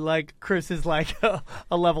 and, like, Chris is, like, a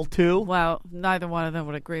level 2. Well, neither one of them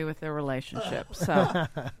would agree with their relationship, so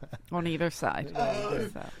on either side.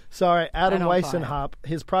 So. Sorry, Adam I don't buy it. Weissenhop,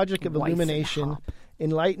 his project of illumination, Weissenhop.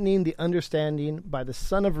 enlightening the understanding by the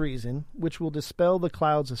Son of Reason, which will dispel the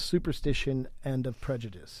clouds of superstition and of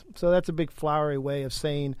prejudice. So that's a big flowery way of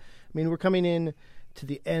saying, I mean, we're coming in to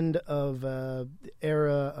the end of the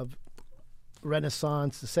era of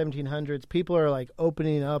Renaissance, the 1700s. People are, like,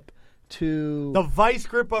 opening up to... The vice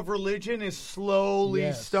grip of religion is slowly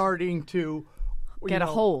Yes. starting to... Get a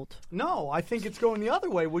hold. No, I think it's going the other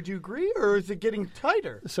way. Would you agree, or is it getting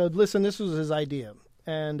tighter? So listen, this was his idea.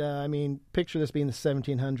 And, I mean, picture this being the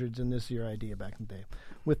 1700s and this is your idea back in the day.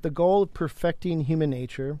 With the goal of perfecting human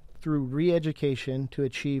nature through re-education to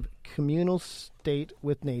achieve communal state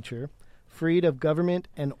with nature, freed of government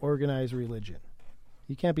and organized religion.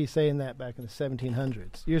 You can't be saying that back in the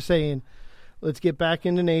 1700s. You're saying, let's get back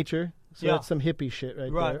into nature. So Yeah. that's some hippie shit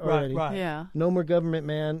right Right, there right, already. right. Yeah. No more government,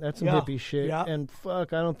 man. That's some Yeah, hippie shit. yeah. And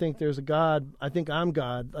fuck, I don't think there's a God. I think I'm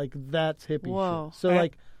God. Like, that's hippie Whoa. shit. So,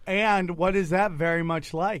 like, And what is that very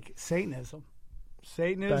much like? Satanism.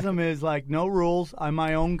 Satanism is like no rules. I'm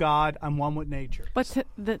my own God. I'm one with nature. But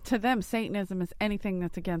to them, Satanism is anything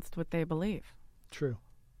that's against what they believe. true.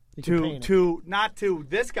 You can paint it. Not to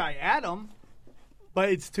this guy Adam, but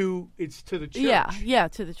it's to the church. Yeah,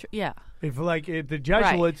 to the yeah. If the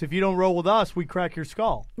Jesuits, if you don't roll with us, we crack your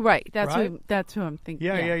skull. Right. That's Right? who I'm thinking.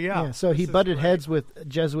 Yeah. Yeah, so he This is butted great. heads with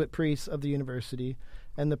Jesuit priests of the university,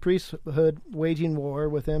 and the priesthood waging war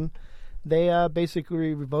with him. They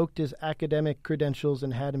basically revoked his academic credentials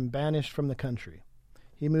and had him banished from the country.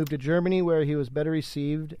 He moved to Germany, where he was better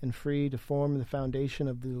received and free to form the foundation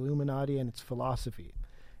of the Illuminati and its philosophy.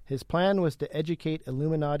 His plan was to educate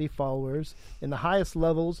Illuminati followers in the highest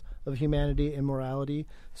levels of humanity and morality,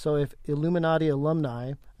 so if Illuminati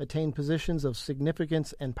alumni attained positions of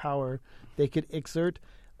significance and power, they could exert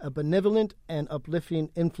a benevolent and uplifting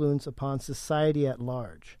influence upon society at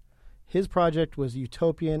large. His project was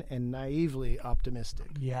utopian and naively optimistic.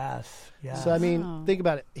 Yes. So, I mean, Oh. think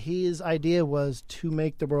about it. His idea was to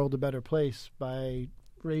make the world a better place by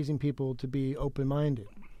raising people to be open-minded.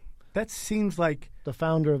 That seems like The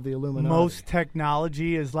founder of the Illuminati. most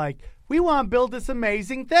technology is like, we want to build this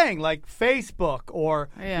amazing thing like Facebook or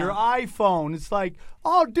Yeah. your iPhone. It's like,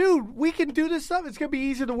 oh, dude, we can do this stuff. It's going to be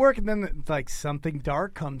easier to work. And then it's like something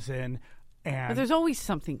dark comes in. But And there's always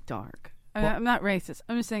something dark. I'm not racist.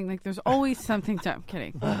 I'm just saying, like, there's always something dark. I'm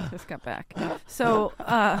kidding. Just got back. So,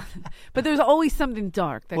 but there's always something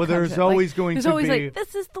dark. That Well, comes there's in. always like, going there's to always be- like,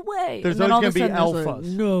 this is the way. there's and then always all of a gonna be sudden there's alphas.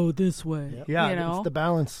 Like, no, this way. Yeah, you know? It's the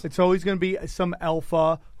balance. it's always going to be some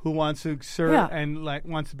alpha who wants to exert Yeah. and like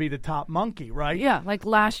wants to be the top monkey, right? Yeah, like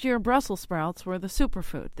last year, Brussels sprouts were the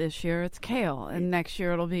superfood. This year, it's kale, and next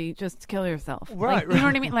year it'll be just kill yourself. Right, Like, you know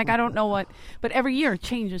what I mean? Like, I don't know what, but every year it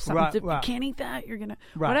changes something. Right, If right. You can't eat that. You're gonna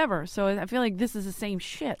Right. whatever. So I feel like this is the same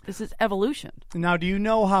shit. This is evolution. Now, do you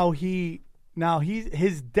know how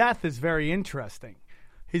his death is very interesting.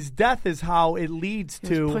 His death is how it leads He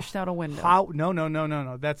was to pushed out a window. How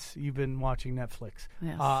no. That's you've been watching Netflix.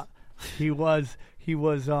 Yes. He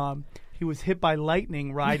was hit by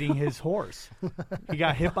lightning riding his horse. He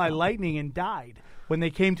got hit by lightning and died. When they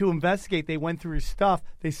came to investigate, they went through his stuff.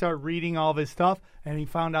 They started reading all of his stuff, and he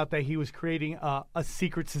found out that he was creating a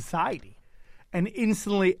secret society. And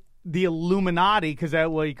instantly, the Illuminati, because that's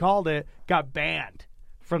what he called it, got banned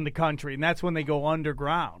from the country. And that's when they go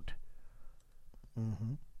underground.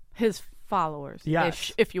 His followers,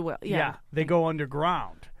 Yes. if you will. Yeah. They go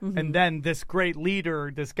underground. And then this great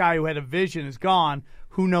leader, this guy who had a vision, is gone.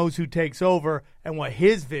 Who knows who takes over and what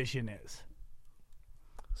his vision is?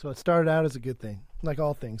 So it started out as a good thing, like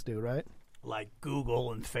all things do, right? Like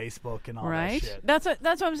Google and Facebook and all Right. that shit.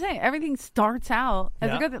 That's what I'm saying. Everything starts out as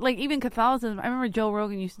Yeah. a good thing. Like even Catholicism. I remember Joe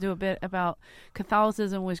Rogan used to do a bit about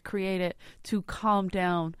Catholicism was created to calm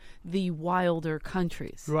down the wilder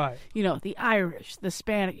countries. Right. You know, the Irish, the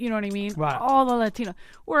Spanish. You know what I mean? Right. All the Latino.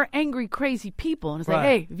 We're angry, crazy people, and it's like,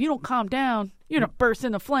 Right. hey, if you don't calm down, you're gonna burst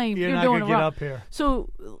into flames. You're You're not doing gonna it get wrong. up here. So,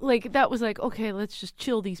 like, that was like, okay, let's just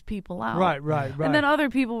chill these people out. Right. And then other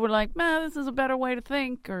people were like, man, this is a better way to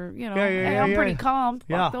think, or, you know, hey, I'm pretty calm. Fuck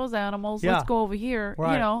Yeah. those animals. Yeah. Let's go over here.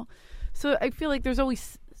 Right. You know? So I feel like there's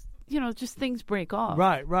always, you know, just things break off.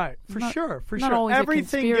 Right. For Not- sure. not always a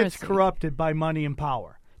Everything gets conspiracy. corrupted by money and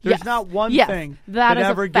power. There's Yes. not one Yes. thing That is a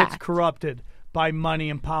ever gets fact. corrupted by money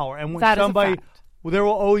and power. And when That is a somebody, fact. well, there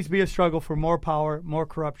will always be a struggle for more power, more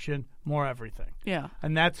corruption, more everything. Yeah.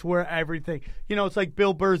 And that's where everything, you know, it's like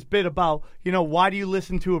Bill Burr's bit about, you know, why do you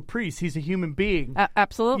listen to a priest? He's a human being.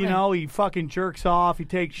 Absolutely. You know, he fucking jerks off, he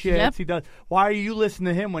takes shits, Yep. he does. Why are you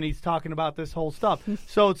listening to him when he's talking about this whole stuff?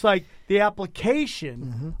 So it's like the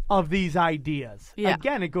application of these ideas. Yeah.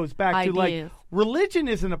 Again, it goes back to like Ideas. religion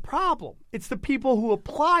isn't a problem. It's the people who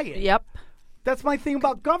apply it. Yep. That's my thing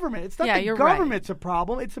about government. It's not Yeah, the you're right. government's a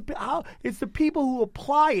problem. It's the people who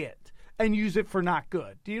apply it and use it for not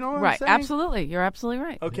good. Do you know what I'm Right. saying? Absolutely. You're absolutely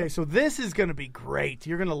right. Okay, so this is going to be great.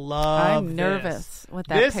 You're going to love I'm nervous this. with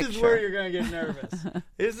that This picture. is where you're going to get nervous.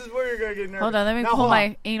 This is where you're going to get nervous. Hold on. Let me Now, pull hold my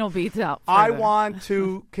on. anal beads out. I further. want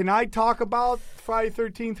to. Can I talk about Friday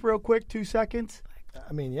 13th real quick? 2 seconds.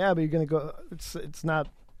 I mean, yeah, but you're gonna go. It's not.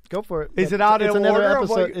 Go for it. Is it It's- out it's in another order of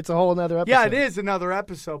what episode. you- It's a whole another episode. Yeah, it is another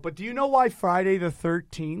episode. But do you know why Friday the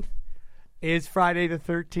 13th is Friday the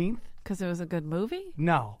 13th? Because it was a good movie?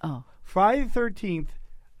 No. Oh. Friday the 13th.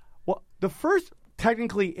 Well, the first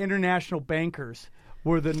technically international bankers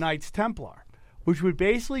were the Knights Templar, which would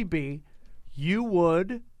basically be you were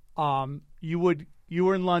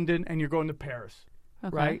in London and you're going to Paris,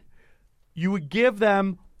 Okay. right? You would give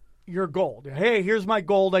them your gold. Hey, here's my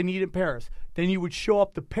gold. I need it in Paris. Then you would show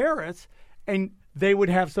up to Paris and they would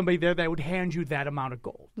have somebody there that would hand you that amount of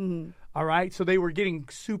gold. Mm-hmm. All right? So they were getting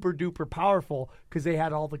super duper powerful because they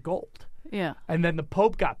had all the gold. Yeah. And then the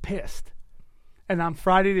Pope got pissed. And on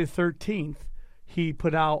Friday the 13th, he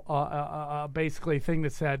put out basically a thing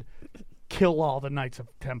that said, kill all the Knights of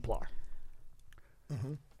Templar.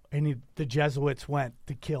 And the Jesuits went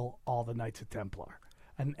to kill all the Knights of Templar.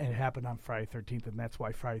 And it happened on Friday 13th, and that's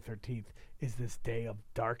why Friday 13th is this day of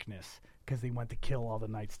darkness, because they went to kill all the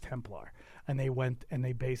Knights Templar. And they went and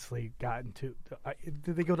they basically got into...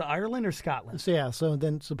 did they go to Ireland or Scotland? So yeah, so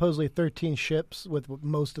then supposedly 13 ships with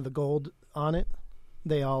most of the gold on it.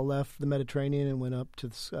 They all left the Mediterranean and went up to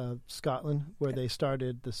Scotland, where they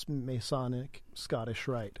started this Masonic Scottish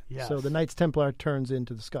Rite. Yes. So the Knights Templar turns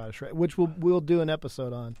into the Scottish Rite, which we'll do an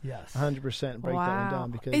episode on. Yes. 100% and break that one down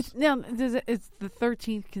because It's now is the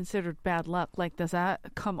 13th considered bad luck? Like, does that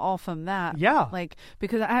come all from that? Yeah. Like,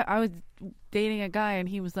 because I was dating a guy and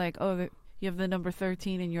he was like, "Oh, you have the number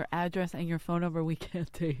 13 in your address and your phone number. We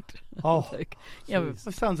can't date." Oh, like, yeah, but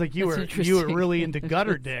that sounds like you That's were interesting. really into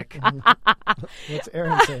gutter dick. what's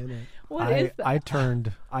Aaron saying there? what is that?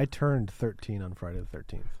 I turned 13 on Friday the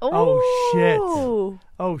 13th. Oh, shit. Ooh.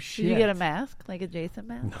 Oh shit! Did you get a mask, like a Jason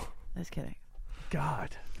mask? No. Just kidding. God.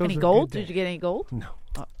 those Any are gold? good Did you days. get any gold? No.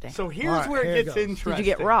 Oh, dang. So here's All right, where here it it gets goes. interesting. Did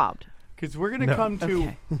you get robbed? Because we're going to No. come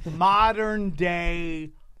to Okay. modern day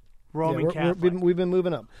Roman Catholic. We've been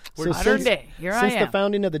moving up. Modern day. Here I since am. the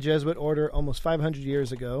founding of the Jesuit order almost 500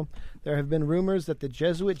 years ago, there have been rumors that the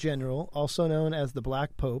Jesuit general, also known as the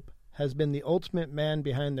Black Pope, has been the ultimate man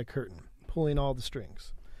behind the curtain, pulling all the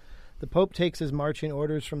strings. The Pope takes his marching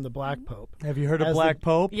orders from the Black Pope. Have you heard of As Black the-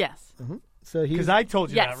 Pope? Yes. So he Because I told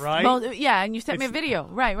you Yes. that, right? Well, yeah, and you sent me a It's- video.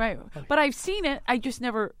 Right. But I've seen it. I just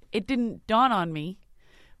never, it didn't dawn on me.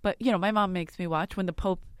 But, my mom makes me watch when the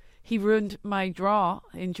Pope, he ruined my draw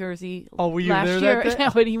in Jersey Oh, were you last there year. that day?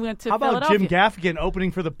 When he went to How about Philadelphia. Jim Gaffigan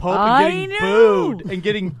opening for the Pope I and getting know. booed and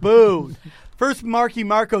getting booed? First, Marky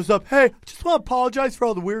Mark goes up. Hey, just want to apologize for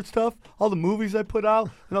all the weird stuff, all the movies I put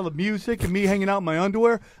out, and all the music, and me hanging out in my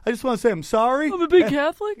underwear. I just want to say I'm sorry. I'm a big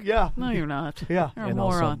Catholic? Yeah, No, you're not. yeah. You're a And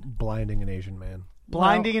also moron. blinding an Asian man.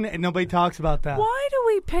 Blinding, and nobody talks about that. Why do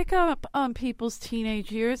we pick up on people's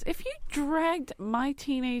teenage years? If you dragged my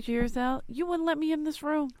teenage years out, you wouldn't let me in this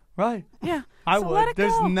room. Right? Yeah. I so would. Let it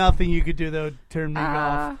There's go. nothing you could do that would turn me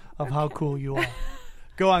off of how cool you are.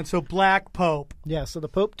 Go on. So Black Pope. Yeah, so the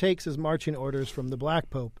Pope takes his marching orders from the Black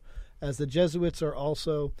Pope, as the Jesuits are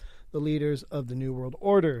also the leaders of the New World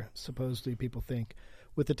Order, supposedly people think,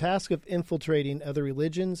 with the task of infiltrating other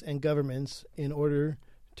religions and governments in order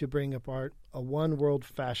to bring apart a one-world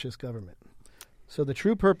fascist government. So the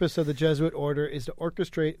true purpose of the Jesuit order is to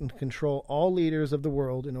orchestrate and control all leaders of the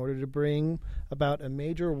world in order to bring about a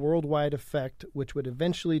major worldwide effect which would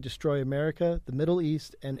eventually destroy America, the Middle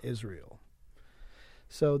East, and Israel.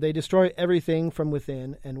 So they destroy everything from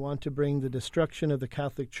within and want to bring the destruction of the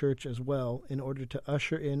Catholic Church as well in order to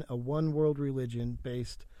usher in a one-world religion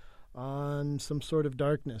based on some sort of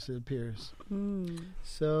darkness, it appears.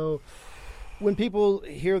 So when people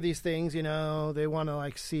hear these things, they want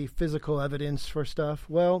to see physical evidence for stuff.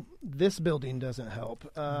 Well, this building doesn't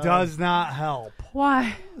help. Does not help.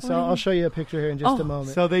 Why? So I'll show you a picture here in just a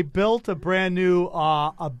moment. So they built a brand new,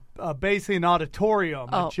 basically an auditorium,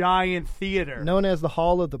 a Oh. giant theater. Known as the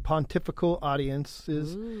Hall of the Pontifical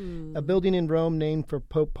Audiences, a building in Rome named for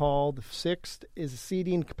Pope Paul VI, is a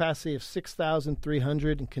seating capacity of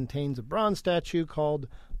 6,300 and contains a bronze statue called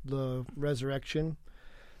the Resurrection.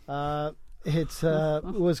 It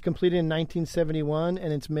was completed in 1971,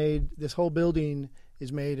 and this whole building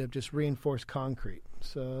is made of just reinforced concrete.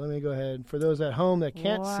 So let me go ahead. For those at home that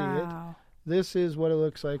can't see it, Wow. this is what it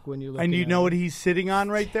looks like when you look. And you at know it. what he's sitting on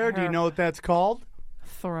right there? Do you know what that's called?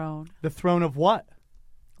 Throne. The throne of what?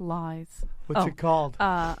 Lies. What's it called?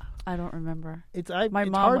 I don't remember. It's My it's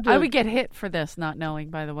mom. hard to, I would get hit for this, not knowing,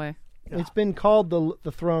 by the way. It's been called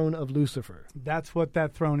the throne of Lucifer. That's what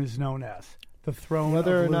that throne is known as. The throne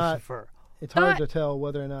Whether of or not- Lucifer. It's hard to tell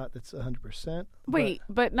whether or not that's 100%. Wait,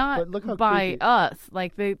 but not but look how by creepy. us.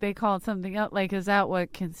 Like they call it something else. Like, is that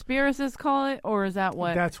what conspiracists call it, or is that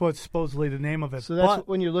what? That's what's supposedly the name of it. So that's But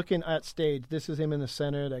when you're looking at stage. This is him in the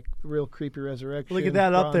center, that real creepy resurrection. look at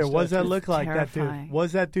that up there. bronze What does that statue. look like, that terrifying. dude? What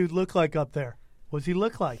does that dude look like up there? What does he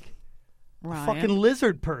look like? Ryan? Fucking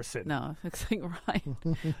lizard person. No, it looks like Ryan.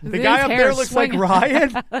 The guy up there looks like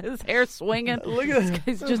Ryan. His hair swinging. Look at that.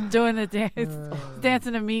 He's just doing the dance,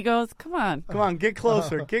 dancing amigos. Come on. Come on, get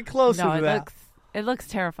closer. Get closer No, to it that. looks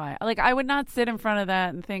terrifying. Like, I would not sit in front of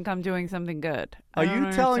that and think I'm doing something good. Are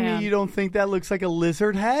you telling me you don't think that looks like a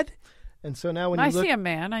lizard head? And so now when I you look, see a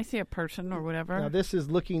man. I see a person or whatever. now this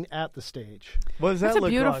is looking at the stage. What does that That's a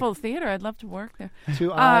look beautiful like? theater. I'd love to work there.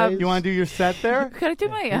 Two eyes. You want to do your set there? Could I do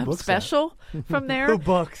my books that? special from there? Who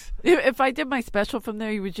books? If I did my special from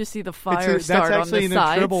there, you would just see the fire That's start on actually the in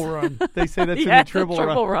sides. the Tribble Run. They say that's yeah, in the Tribble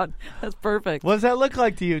triple Run. run. That's perfect. What does that look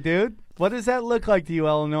like to you, dude? What does that look like to you,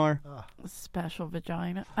 Eleanor? Special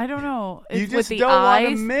vagina. I don't know. You It's just with the don't want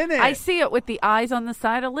eyes. a minute. I see it with the eyes on the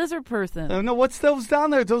side of lizard person. Oh, no, what's those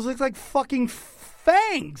down there? Those look like fucking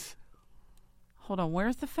fangs. Hold on.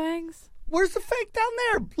 Where's the fangs? Where's the fang down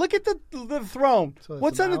there? Look at the throne. So it's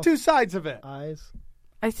What's the on the mouth. two sides of it? Eyes.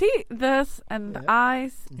 I see this and the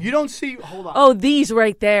eyes. You don't see. Hold on. Oh, these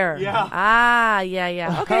right there. Yeah. Ah,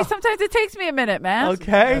 yeah. Okay, sometimes it takes me a minute, man.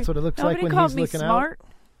 Okay. That's what it looks Nobody like when called he's me looking smart.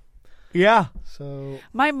 Yeah. out. So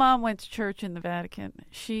My mom went to church in the Vatican.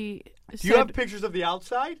 She Do you have pictures of the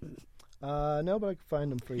outside? no, but I can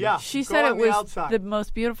find them for you. Yeah. She Go said on it the was outside. the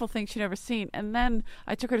most beautiful thing she'd ever seen. And then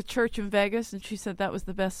I took her to church in Vegas, and she said that was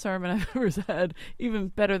the best sermon I've ever had, even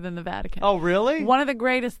better than the Vatican. Oh, really? One of the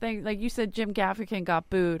greatest things, like you said, Jim Gaffigan got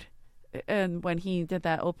booed, and when he did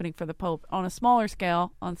that opening for the Pope. On a smaller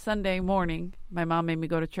scale, on Sunday morning, my mom made me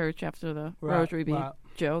go to church after the Right, Rosary Bead right.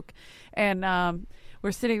 joke, and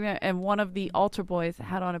we're sitting there, and one of the altar boys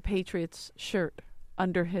had on a Patriots shirt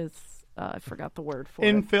under his, I forgot the word for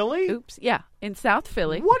In it. Philly? Oops, yeah, in South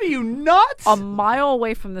Philly. What are you nuts? A mile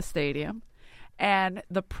away from the stadium. And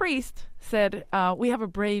the priest said, we have a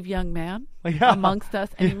brave young man Yeah. amongst us.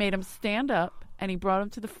 And he made him stand up, and he brought him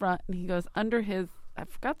to the front, and he goes under his, I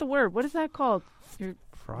forgot the word. What is that called? Your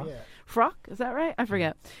Frock? Yeah. frock? Is that right? I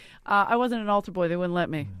forget. I wasn't an altar boy. They wouldn't let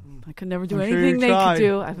me. I could never do I'm sure anything you they tried. could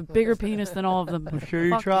do. I have a bigger penis than all of them. I'm sure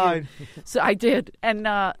you Fuck tried. So I did. And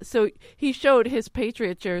so he showed his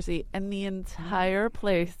Patriot jersey, and the entire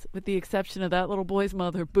place, with the exception of that little boy's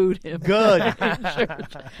mother, booed him. Good. in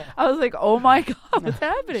church. I was like, oh my God, what's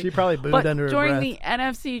happening? She probably booed But under her during breath. the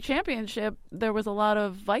NFC Championship, there was a lot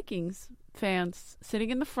of Vikings fans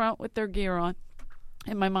sitting in the front with their gear on,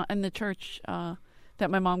 in my mom in the church that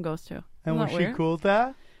my mom goes to. And Isn't was that she weird? cool with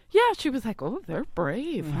that? Yeah, she was like, "Oh, they're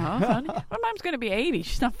brave, huh, honey?" My mom's gonna be 80.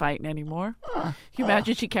 She's not fighting anymore. Can you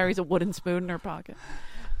imagine she carries a wooden spoon in her pocket?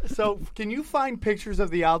 So, can you find pictures of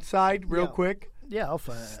the outside real Yeah. quick? Yeah, I'll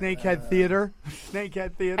find Snakehead Theater.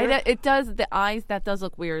 Snakehead Theater. It does. The eyes, that does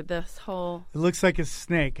look weird. This whole, It looks like a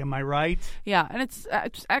snake. Am I right? yeah, and it's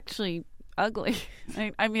actually ugly.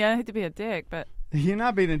 I mean, I hate to be a dick, but You're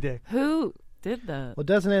not being a dick. who did that? Well, it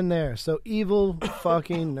doesn't end there. So evil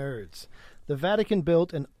fucking nerds. The Vatican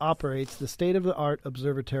built and operates the state-of-the-art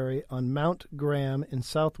observatory on Mount Graham in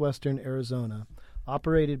southwestern Arizona,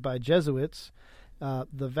 operated by Jesuits. The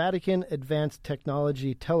Vatican Advanced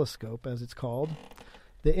Technology Telescope, as it's called.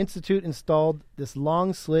 The Institute installed this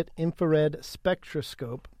long-slit infrared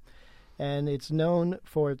spectroscope, and it's known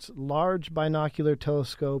for its large binocular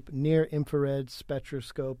telescope, near-infrared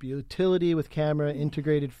spectroscope, utility with camera,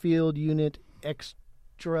 integrated field unit,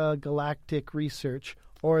 extragalactic research,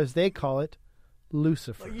 or as they call it,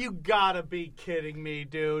 Lucifer. You gotta be kidding me,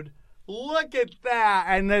 dude. Look at that.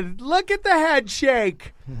 And then look at the head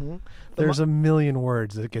shake. There's a million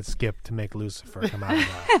words that get skipped to make Lucifer come out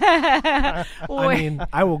of that. I mean,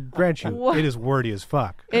 I will grant you, What? it is wordy as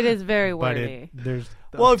fuck. It is very But wordy. there's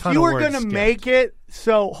a Well, if ton you of were words going to skipped. make it,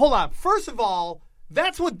 so hold on. First of all,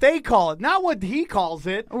 that's what they call it, not what he calls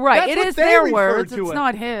it. Right, That's it what is they their refer words, to it's it.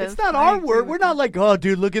 not his. It's not I our agree word. with We're that. not like, oh,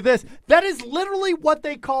 dude, look at this. That is literally what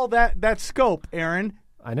they call that scope, Aaron.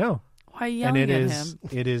 I know. Why are you And yelling it at is him?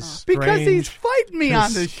 it is Because he's strange fighting me to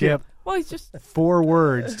on this skip shit. Well, he's just 4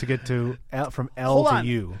 words to get to from L Hold to on.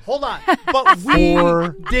 U. Hold on. But we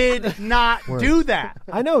Four did not words. do that.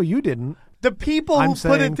 I know you didn't. The people I'm who put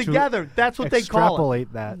saying it to together, that's what they call it.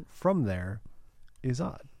 Extrapolate that from there is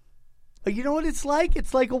odd. You know what it's like?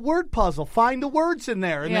 It's like a word puzzle. Find the words in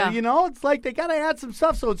there. And Yeah. then, it's like they got to add some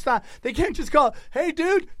stuff so it's not. They can't just call, hey,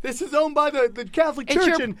 dude, this is owned by the Catholic It's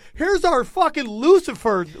Church, your- and here's our fucking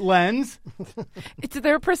Lucifer lens. it's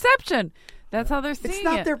their perception. That's how they're seeing It's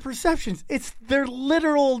not it. their perceptions. It's their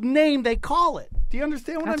literal name they call it. Do you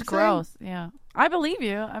understand what That's I'm gross. saying? Yeah, I believe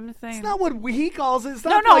you. I'm just saying It's not what he calls it. It's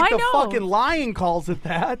not No, like I the know. fucking lion calls it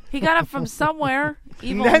that. he got it from somewhere.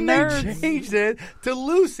 Evil And then nerds. they changed it to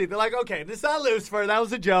Lucy. They're like, okay, this is not Lucifer. That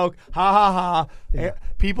was a joke. Ha ha ha.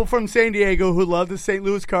 People from San Diego who love the St.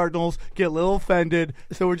 Louis Cardinals get a little offended,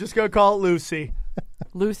 so we're just going to call it Lucy.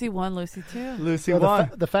 Lucy 1, Lucy 2. Lucy So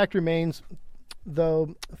won. the fact remains,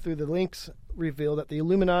 though, through the links reveal that the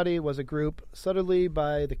Illuminati was a group subtly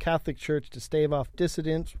by the Catholic Church to stave off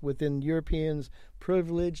dissidents within Europeans'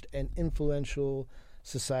 privileged and influential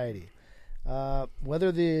society.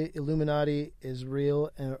 Whether the Illuminati is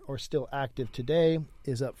real or still active today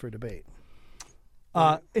is up for debate.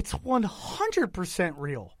 It's 100%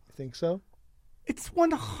 real. You think so? It's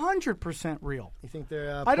 100% real. You think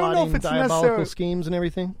they're I don't know if plotting it's diabolical necessary- schemes and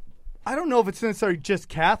everything? I don't know if it's necessarily just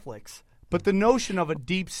Catholics, but the notion of a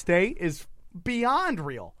deep state is beyond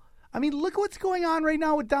real. I mean, look what's going on right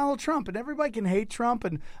now with Donald Trump, and everybody can hate Trump,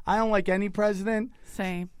 and I don't like any president.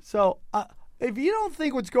 Same. So, if you don't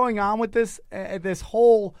think what's going on with this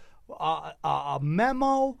whole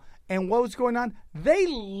memo and what was going on, they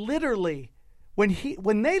literally,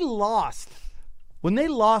 when they lost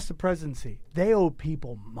the presidency, they owed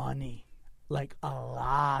people money, like a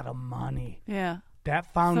lot of money. Yeah.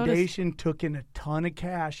 That foundation took in a ton of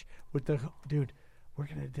cash with dude, we're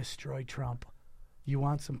going to destroy Trump. You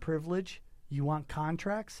want some privilege? You want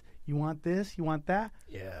contracts? You want this? You want that?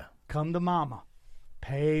 Yeah. Come to Mama.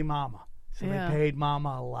 Pay Mama. So Yeah. they paid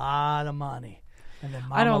Mama a lot of money. And then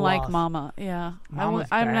Mama I don't like lost. Mama. Yeah, Mama's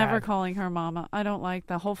I'm never bad. calling her Mama. I don't like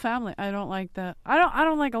the whole family. I don't like the. I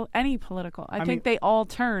don't like any political. I think mean- they all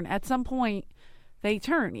turn at some point. They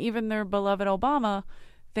turn. Even their beloved Obama,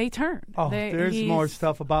 they turn. Oh, there's more he's-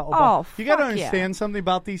 stuff about Obama. Oh, you got to fuck yeah. understand something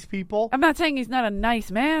about these people. I'm not saying he's not a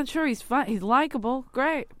nice man. Sure, he's fun. He's likable.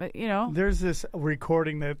 Great, but There's this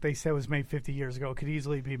recording that they said was made 50 years ago. It could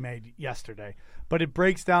easily be made yesterday. But it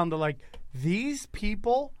breaks down to like these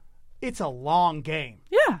people, it's a long game.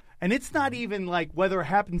 yeah. And it's not even like whether it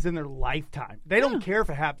happens in their lifetime. They don't care if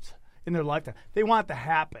it happens in their lifetime. They want it to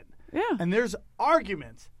happen. Yeah. And there's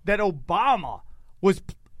arguments that Obama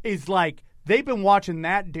is like, they've been watching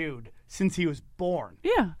that dude since he was born.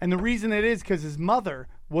 Yeah. And the reason it is because his mother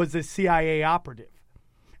was a CIA operative.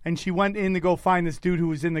 And she went in to go find this dude who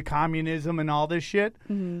was into communism and all this shit.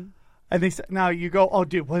 Mm-hmm. And they said, now you go, oh,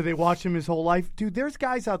 dude, what, they watch him his whole life? Dude, there's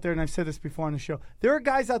guys out there, and I've said this before on the show, there are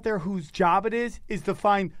guys out there whose job it is to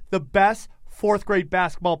find the best fourth-grade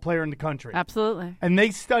basketball player in the country. Absolutely. And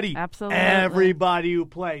they study Absolutely. everybody who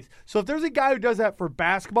plays. So if there's a guy who does that for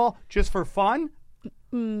basketball just for fun,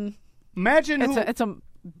 imagine who... It's a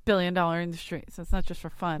billion-dollar industry, so it's not just for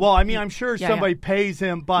fun. Well, I mean, I'm sure somebody pays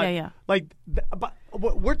him, but but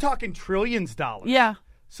we're talking trillions of dollars. Yeah.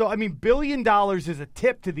 So, I mean, $1 billion is a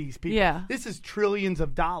tip to these people. Yeah. This is trillions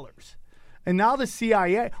of dollars. And now the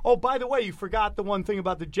CIA. Oh, by the way, you forgot the one thing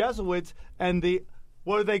about the Jesuits and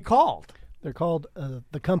what are they called? They're called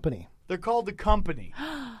the Company, They're called the Company.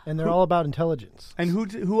 and they're all about intelligence. And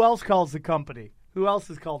who else calls the Company? Who else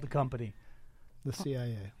is called the Company? The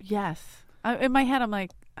CIA. Yes. In my head, I'm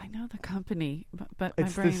like, I know the company, but my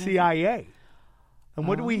It's brain the isn't. CIA. And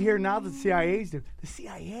what do we hear now that the CIA's do? The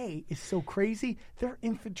CIA is so crazy, they're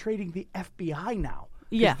infiltrating the FBI now. 'Cause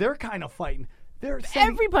Yeah. They're kind of fighting. They're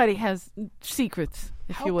sending, Everybody has secrets,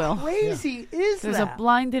 if how you will. crazy is There's that? a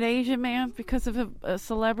blinded Asian man because of a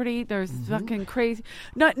celebrity. There's fucking crazy.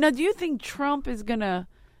 Now, do you think Trump is going to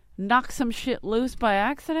knock some shit loose by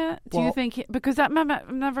accident? Do you Well- think... because I'm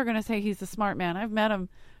never going to say he's a smart man. I've met him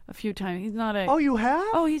a few times. He's not a... Oh, you have?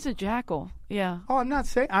 Oh, he's a jackal. Yeah. Oh, I'm not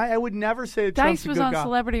saying. I would never say that Trump's Dice a was good on guy.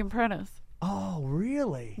 Celebrity Apprentice. Oh,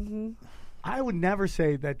 really? Mm-hmm. I would never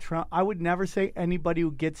say that Trump. I would never say anybody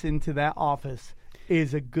who gets into that office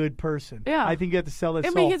is a good person. Yeah. I think you have to sell his I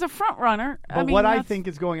soul. mean, he's a front runner. But what I think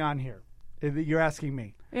is going on here, you're asking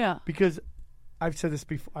me. Yeah. Because I've said this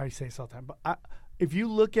before. I say this all the time. But if you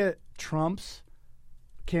look at Trump's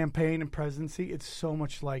campaign and presidency, it's so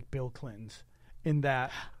much like Bill Clinton's in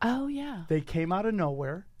that Oh, yeah. they came out of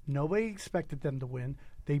nowhere. Nobody expected them to win.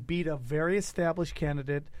 They beat a very established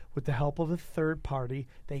candidate with the help of a third party.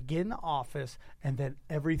 They get in the office, and then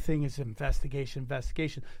everything is investigation.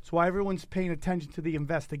 So while everyone's paying attention to the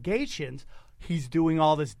investigations, he's doing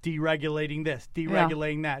all this deregulating this,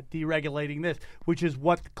 deregulating that, deregulating this, which is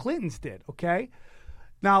what the Clintons did, okay?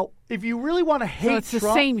 Now, if you really want to hate So it's the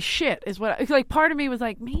Trump, same shit, is what. Like, part of me was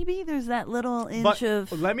like, maybe there's that little inch but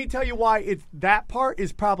of. let me tell you why that part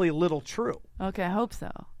is probably a little true. Okay, I hope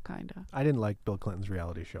so. Kind of. I didn't like Bill Clinton's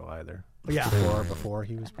reality show either. Yeah. Before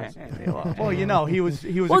he was president. Well, you know, he was.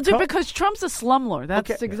 Well, a co- because Trump's a slumlord.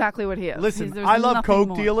 That's Okay. exactly what he is. Listen, There's I love nothing Coke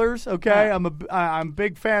more. dealers. Okay, Yeah. I'm a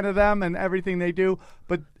big fan of them and everything they do.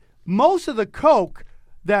 But most of the Coke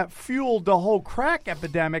that fueled the whole crack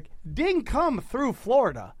epidemic didn't come through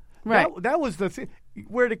Florida. Right. That was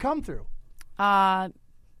where'd it come through? Oh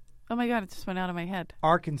my God, it just went out of my head.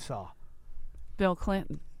 Arkansas. Bill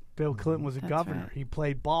Clinton. Bill Clinton was a That's governor. right. He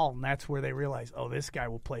played ball, and that's where they realized, oh, this guy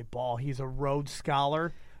will play ball. He's a Rhodes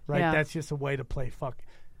Scholar, right? Yeah. That's just a way to play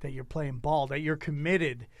that you're playing ball, that you're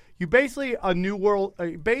committed. You basically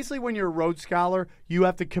basically when you're a Rhodes Scholar, you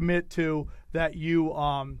have to commit to that you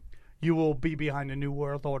will be behind the New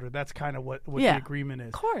World Order. That's kind of what the agreement is.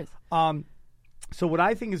 Of course. So what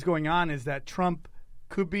I think is going on is that Trump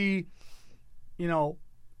could be,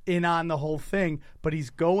 in on the whole thing, but he's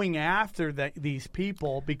going after these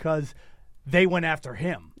people because they went after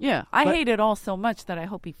him. Yeah, I But- hate it all so much that I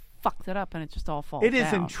hope he fucked it up and it just all falls It is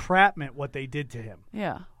down. entrapment what they did to him.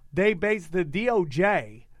 Yeah. They based the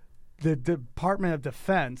DOJ, the Department of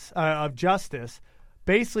Defense of Justice,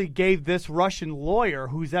 basically gave this Russian lawyer,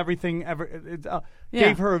 who's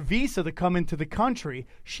gave her a visa to come into the country.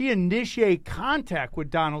 She initiated contact with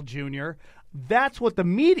Donald Jr. That's what the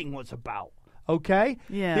meeting was about. Okay?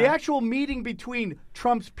 Yeah. The actual meeting between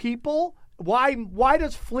Trump's people, why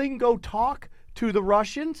does Flynn go talk to the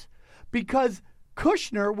Russians? Because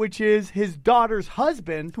Kushner, which is his daughter's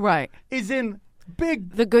husband, Right. is in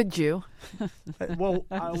big. The good Jew. Well,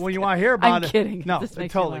 when you want to hear about I'm it, kidding. no, This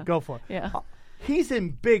makes me totally laugh. go for it. Yeah. He's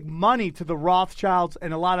in big money to the Rothschilds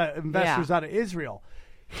and a lot of investors Yeah. out of Israel.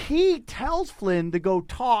 He tells Flynn to go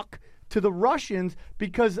talk to the Russians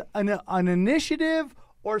because an initiative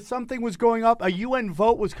or something was going up, a UN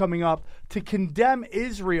vote was coming up to condemn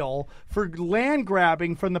Israel for land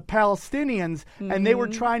grabbing from the Palestinians, and they were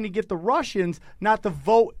trying to get the Russians not to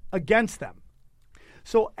vote against them.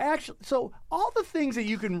 So all the things that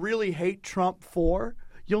you can really hate Trump for,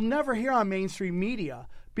 you'll never hear on mainstream media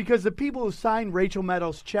because the people who signed Rachel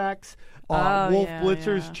Meadow's checks, Wolf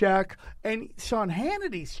Blitzer's check, and Sean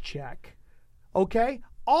Hannity's check, okay,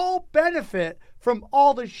 all benefit from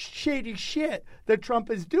all the shady shit that Trump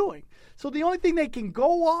is doing. So the only thing they can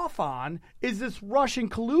go off on is this Russian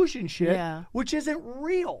collusion shit, which isn't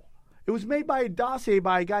real. It was made by a dossier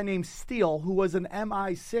by a guy named Steele, who was an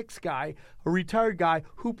MI6 guy, a retired guy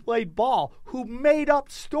who played ball, who made up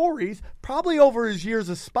stories, probably over his years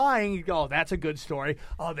of spying. You go, oh, that's a good story.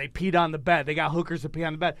 Oh, they peed on the bed. They got hookers to pee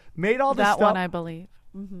on the bed. Made all this stuff. That one, I believe.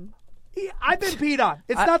 Mm-hmm. Yeah, I've been peed on.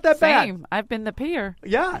 It's not that bad. Same. I've been the peer.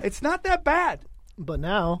 Yeah, it's not that bad. But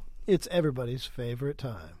now it's everybody's favorite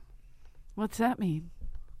time. What's that mean?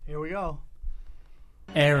 Here we go.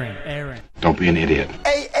 Aaron. Don't be an idiot.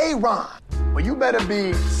 Hey, Ron. Well, you better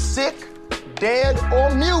be sick, dead,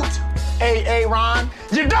 or mute. Hey, Ron.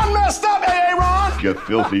 You done messed up, hey, Ron. You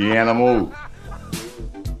filthy animal.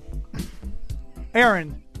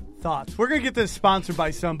 Aaron, thoughts? We're going to get this sponsored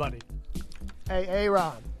by somebody. Hey,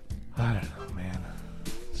 Ron. I don't know, man.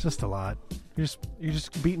 It's just a lot. You're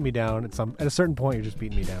just beating me down at a certain point. You're just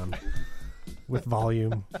beating me down with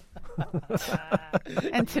volume.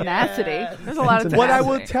 And tenacity. There's a lot of tenacity. What I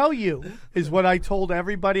will tell you is what I told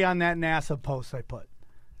everybody on that NASA post I put.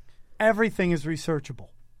 Everything is researchable.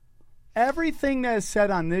 Everything that is said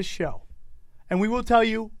on this show, and we will tell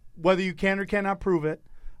you whether you can or cannot prove it,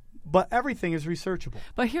 but everything is researchable.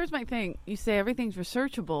 But here's my thing. You say everything's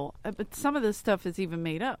researchable, but some of this stuff is even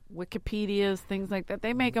made up. Wikipedias, things like that,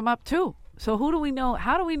 they make them up too. So who do we know?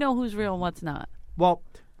 How do we know who's real and what's not? Well,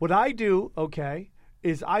 what I do,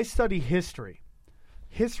 is I study history.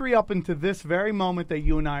 History up into this very moment that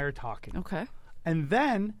you and I are talking. Okay. And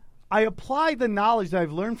then I apply the knowledge that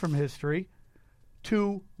I've learned from history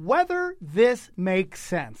to whether this makes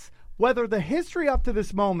sense. Whether the history up to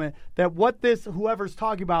this moment, that what this, whoever's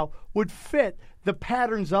talking about, would fit the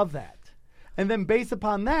patterns of that. And then based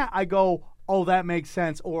upon that, I go, oh, that makes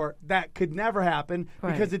sense, or that could never happen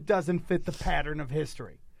because it doesn't fit the pattern of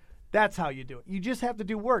history. That's how you do it. You just have to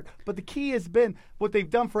do work. But the key has been, what they've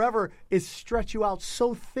done forever is stretch you out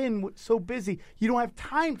so thin, so busy, you don't have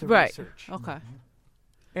time to research. Okay.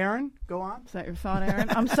 Aaron, go on. Is that your thought, Aaron?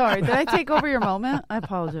 I'm sorry. Did I take over your moment? I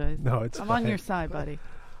apologize. No, it's I'm fine. on your side, buddy.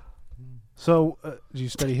 So, do you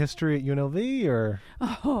study history at UNLV or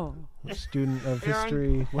student of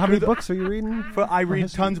history? Well, how many books are you reading? I read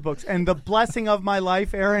tons of books. And the blessing of my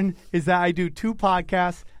life, Aaron, is that I do 2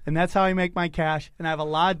 podcasts, and that's how I make my cash. And I have a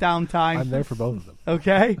lot of downtime. I'm there for both of them.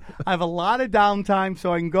 Okay? I have a lot of downtime,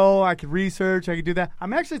 so I can go, I can research, I can do that.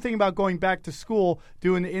 I'm actually thinking about going back to school,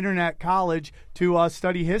 doing the internet college to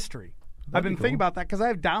study history. I've been thinking about that because I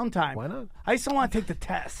have downtime. Why not? I just don't want to take the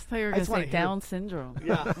test. I thought you were going to say Down syndrome.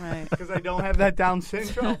 Yeah, right. Because I don't have that Down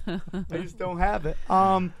syndrome. I just don't have it.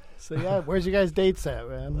 So, where's your guys' dates at,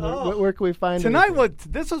 man? Where can we find tonight?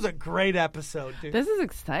 This was a great episode, dude. This is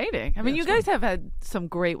exciting. I mean, you guys have had some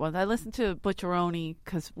great ones. I listened to Butcheroni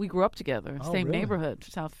because we grew up together, same neighborhood,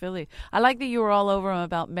 South Philly. I like that you were all over him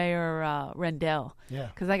about Mayor Rendell. Yeah.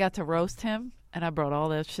 Because I got to roast him. And I brought all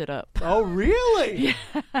that shit up. Oh, really?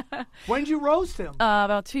 Yeah. When'd you roast him?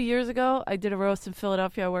 About 2 years ago. I did a roast in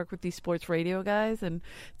Philadelphia. I work with these sports radio guys. And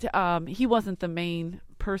he wasn't the main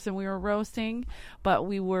person we were roasting, but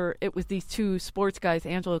it was these 2 sports guys,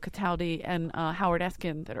 Angelo Cataldi and Howard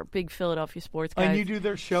Eskin, that are big Philadelphia sports guys. And you do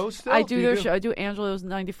their show still? I do their show. I do Angelo's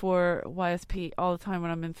 94 YSP all the time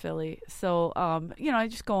when I'm in Philly. So, I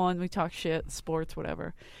just go on, we talk shit, sports,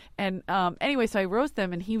 whatever. And anyway, so I roast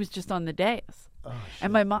them, and he was just on the dais. Oh,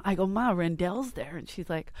 and my mom, I go, Ma, Rendell's there. And she's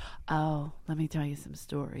like, oh, let me tell you some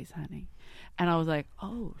stories, honey. And I was like,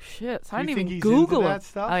 oh, shit. So I didn't even Google that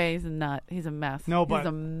stuff? Oh, yeah, he's a nut. He's a mess. No, but, he's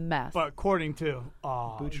a mess. But according to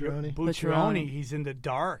Butcheroni, he's in the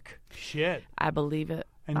dark. Shit. I believe it.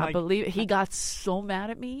 And I believe it. He got so mad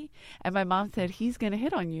at me. And my mom said, he's going to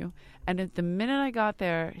hit on you. And at the minute I got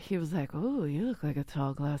there, he was like, oh, you look like a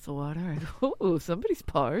tall glass of water. And, oh, somebody's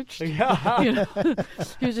parched. Yeah.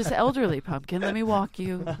 You're just elderly, Pumpkin. Let me walk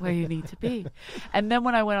you where you need to be. And then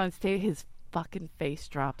when I went on stage, his fucking face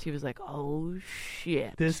dropped. He was like, oh,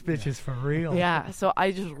 shit. This bitch is for real. Yeah. So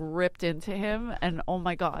I just ripped into him. And, oh,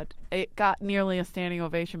 my God, it got nearly a standing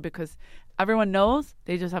ovation because everyone knows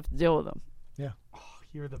they just have to deal with him. Yeah.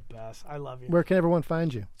 You're the best. I love you. Where can everyone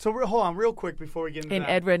find you? So hold on, real quick before we get into that. In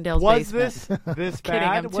Ed Rendell's basement. Was this Kidding,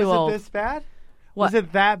 bad? I'm too old. Was it this bad? What? Was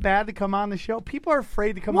it that bad to come on the show? People are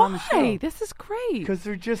afraid to come on the show. Why? This is great. Because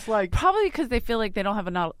they're just like... Probably because they feel like they don't have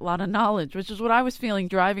a lot of knowledge, which is what I was feeling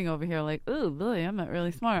driving over here. Like, ooh, really, I'm not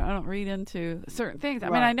really smart. I don't read into certain things. I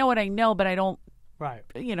mean, I know what I know, but I don't... Right.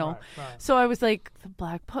 So I was like, the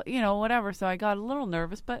black... whatever. So I got a little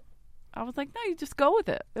nervous, but... I was like, no, you just go with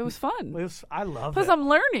it. It was fun. I love Plus, it. I'm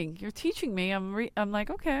learning. You're teaching me. I'm like,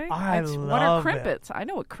 okay. What are love it. crimpets? I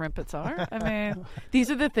know what crimpets are. I mean,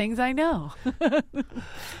 these are the things I know.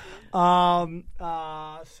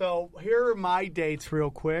 So here are my dates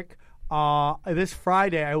real quick. This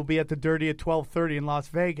Friday, I will be at the Dirty at 12:30 in Las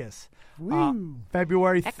Vegas.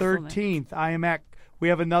 February 13th, we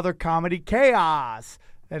have another Comedy Chaos,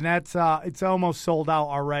 and that's it's almost sold out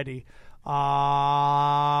already.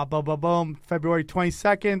 Boom. February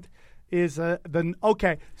 22nd is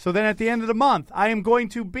okay. So then at the end of the month, I am going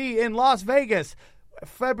to be in Las Vegas.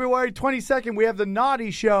 February 22nd, we have The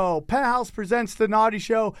Naughty Show. Penthouse presents The Naughty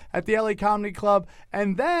Show at the LA Comedy Club.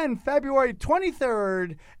 And then February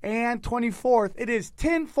 23rd and 24th, it is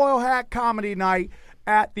Tinfoil Hat Comedy Night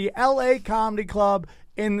at the LA Comedy Club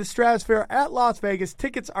in the Stratosphere at Las Vegas.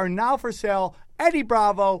 Tickets are now for sale. Eddie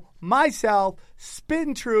Bravo, myself,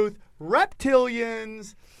 Spin Truth,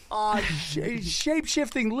 Reptilians,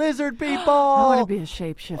 shape-shifting lizard people. I want to be a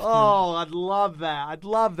shapeshifter. Oh, I'd love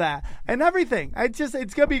that. And everything. It's going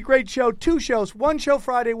to be a great show. 2 shows. 1 show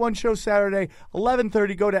Friday, 1 show Saturday,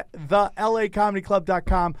 11:30. Go to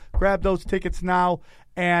thelacomedyclub.com. Grab those tickets now.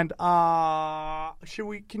 And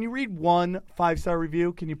can you read one 5-star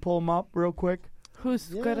review? Can you pull them up real quick? Who's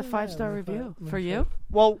got a 5-star review? For you?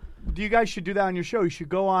 Well, you guys should do that on your show. You should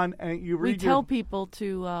go on and you read We tell people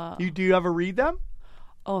to... do you ever read them?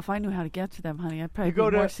 Oh, if I knew how to get to them, honey, I'd probably You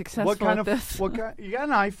go be more to successful at this. You got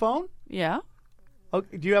an iPhone? Yeah.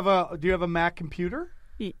 Okay, do you have a Mac computer?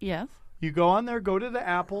 Yes. You go on there, go to the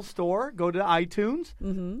Apple Store, go to iTunes,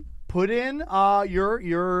 put in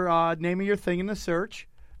your name of your thing in the search,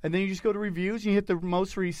 and then you just go to reviews. You hit the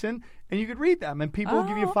most recent, and you could read them, and people will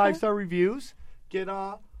give you 5-star reviews. Get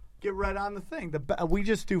read on the thing. We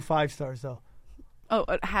just do 5 stars though. Oh,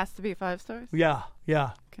 it has to be 5 stars? Yeah.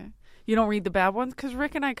 Okay. You don't read the bad ones? Because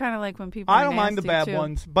Rick and I kind of like when people I are don't mind the bad nasty, too.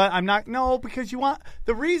 ones, but I'm not. No, because you want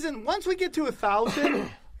the reason. Once we get to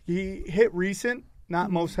 1,000, you hit recent,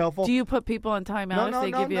 not most helpful. Do you put people on timeout if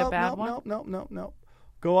they give you a bad one? No.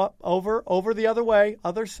 Go up, over the other way,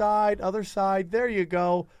 other side. There you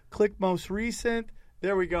go. Click most recent.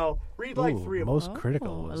 There we go. Read like 3 of them. Most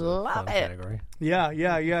critical was a fun category. Yeah.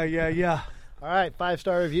 All right,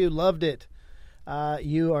 5-star review. Loved it.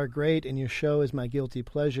 You are great, and your show is my guilty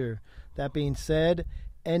pleasure. That being said,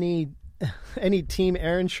 any Team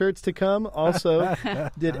Aaron shirts to come? Also,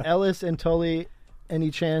 did Ellis and Tully,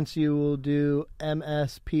 any chance you will do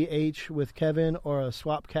MSPH with Kevin or a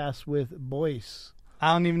swap cast with Boyce?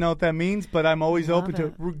 I don't even know what that means, but I'm always open to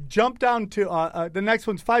it. Jump down to the next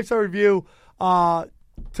one's 5-star review. To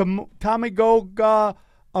Tommy Goga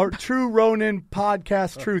or True Ronin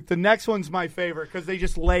Podcast Truth. The next one's my favorite because they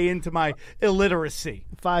just lay into my illiteracy.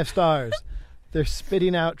 5 stars. They're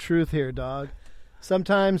spitting out truth here, dog.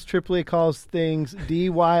 Sometimes Tripoli calls things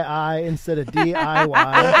DYI instead of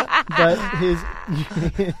DIY, but his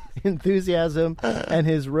enthusiasm and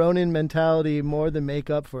his Ronin mentality more than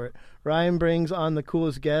make up for it. Ryan brings on the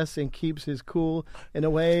coolest guests and keeps his cool in a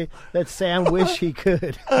way that Sam wish he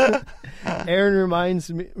could. Aaron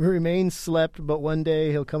remains slept, but one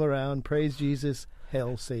day he'll come around. Praise Jesus.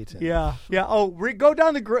 Hail Satan. Yeah. Oh, go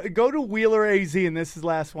to Wheeler AZ, and this is the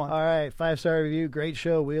last one. All right, 5-star review. Great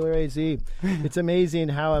show, Wheeler AZ. It's amazing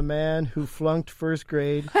how a man who flunked first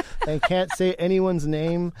grade and can't say anyone's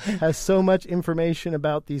name has so much information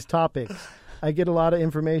about these topics. I get a lot of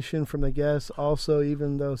information from the guests also,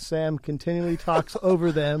 even though Sam continually talks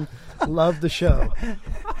over them. Love the show.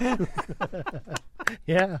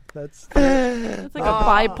 Yeah, that's It's like a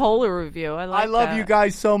bipolar review. I love that. you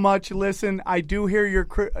guys so much. Listen, I do hear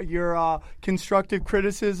your constructive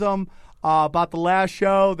criticism about the last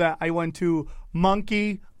show that I went to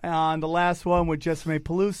Monkey on the last one with Jessime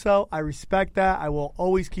Peluso. I respect that. I will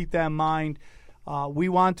always keep that in mind. We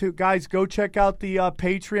want to, guys, go check out the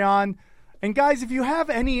Patreon. And guys, if you have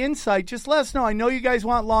any insight, just let us know. I know you guys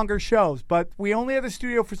want longer shows, but we only have the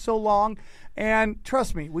studio for so long. And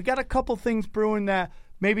trust me, we got a couple things brewing that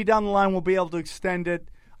maybe down the line we'll be able to extend it.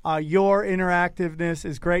 Your interactiveness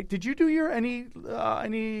is great. Did you do your any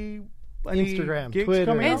Instagram, gigs Twitter,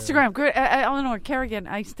 coming up? Instagram, good. Eleanor Kerrigan.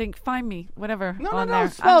 I think find me, whatever. No,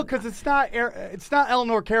 spell because it's not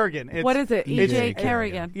Eleanor Kerrigan. What is it? EJ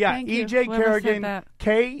Kerrigan. Yeah, Thank you. EJ Whoever said Kerrigan. that.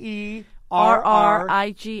 KERRIGAN.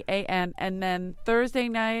 RRIGAN. And then Thursday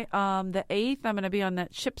night, the 8th, I'm going to be on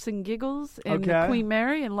that Ships and Giggles in Queen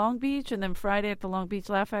Mary in Long Beach. And then Friday at the Long Beach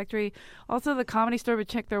Laugh Factory. Also, the Comedy Store, but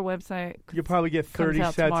check their website. You'll probably get 30 Comes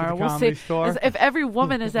out sets tomorrow. at the We'll Comedy see. Store. If every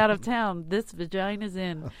woman is out of town, this vagina's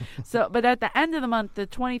in. So, but at the end of the month, the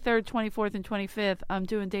 23rd, 24th, and 25th, I'm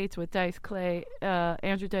doing dates with Dice Clay,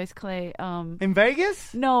 Andrew Dice Clay. In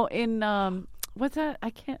Vegas? No, in what's that?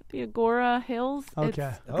 I can't be Agora Hills.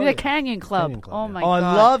 Okay. It's the Canyon Club. Canyon Club, Oh yeah. my Oh, god!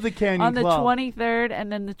 I love the Canyon on Club. On the 23rd, and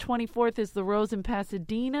then the 24th is the Rose in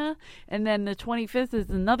Pasadena, and then the 25th is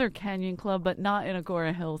another Canyon Club, but not in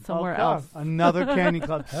Agora Hills, somewhere Okay. else. Another Canyon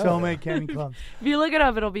Club. So many Canyon Clubs. If you look it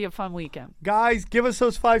up, it'll be a fun weekend. Guys, give us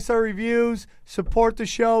those 5-star reviews. Support the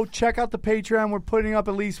show. Check out the Patreon. We're putting up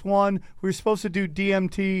at least one. We were supposed to do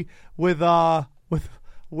DMT with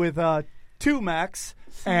 2Max,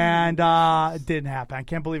 and it didn't happen. I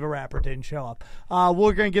can't believe a rapper didn't show up.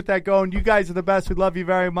 We're going to get that going. You guys are the best. We love you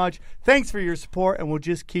very much. Thanks for your support, and we'll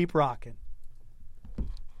just keep rocking.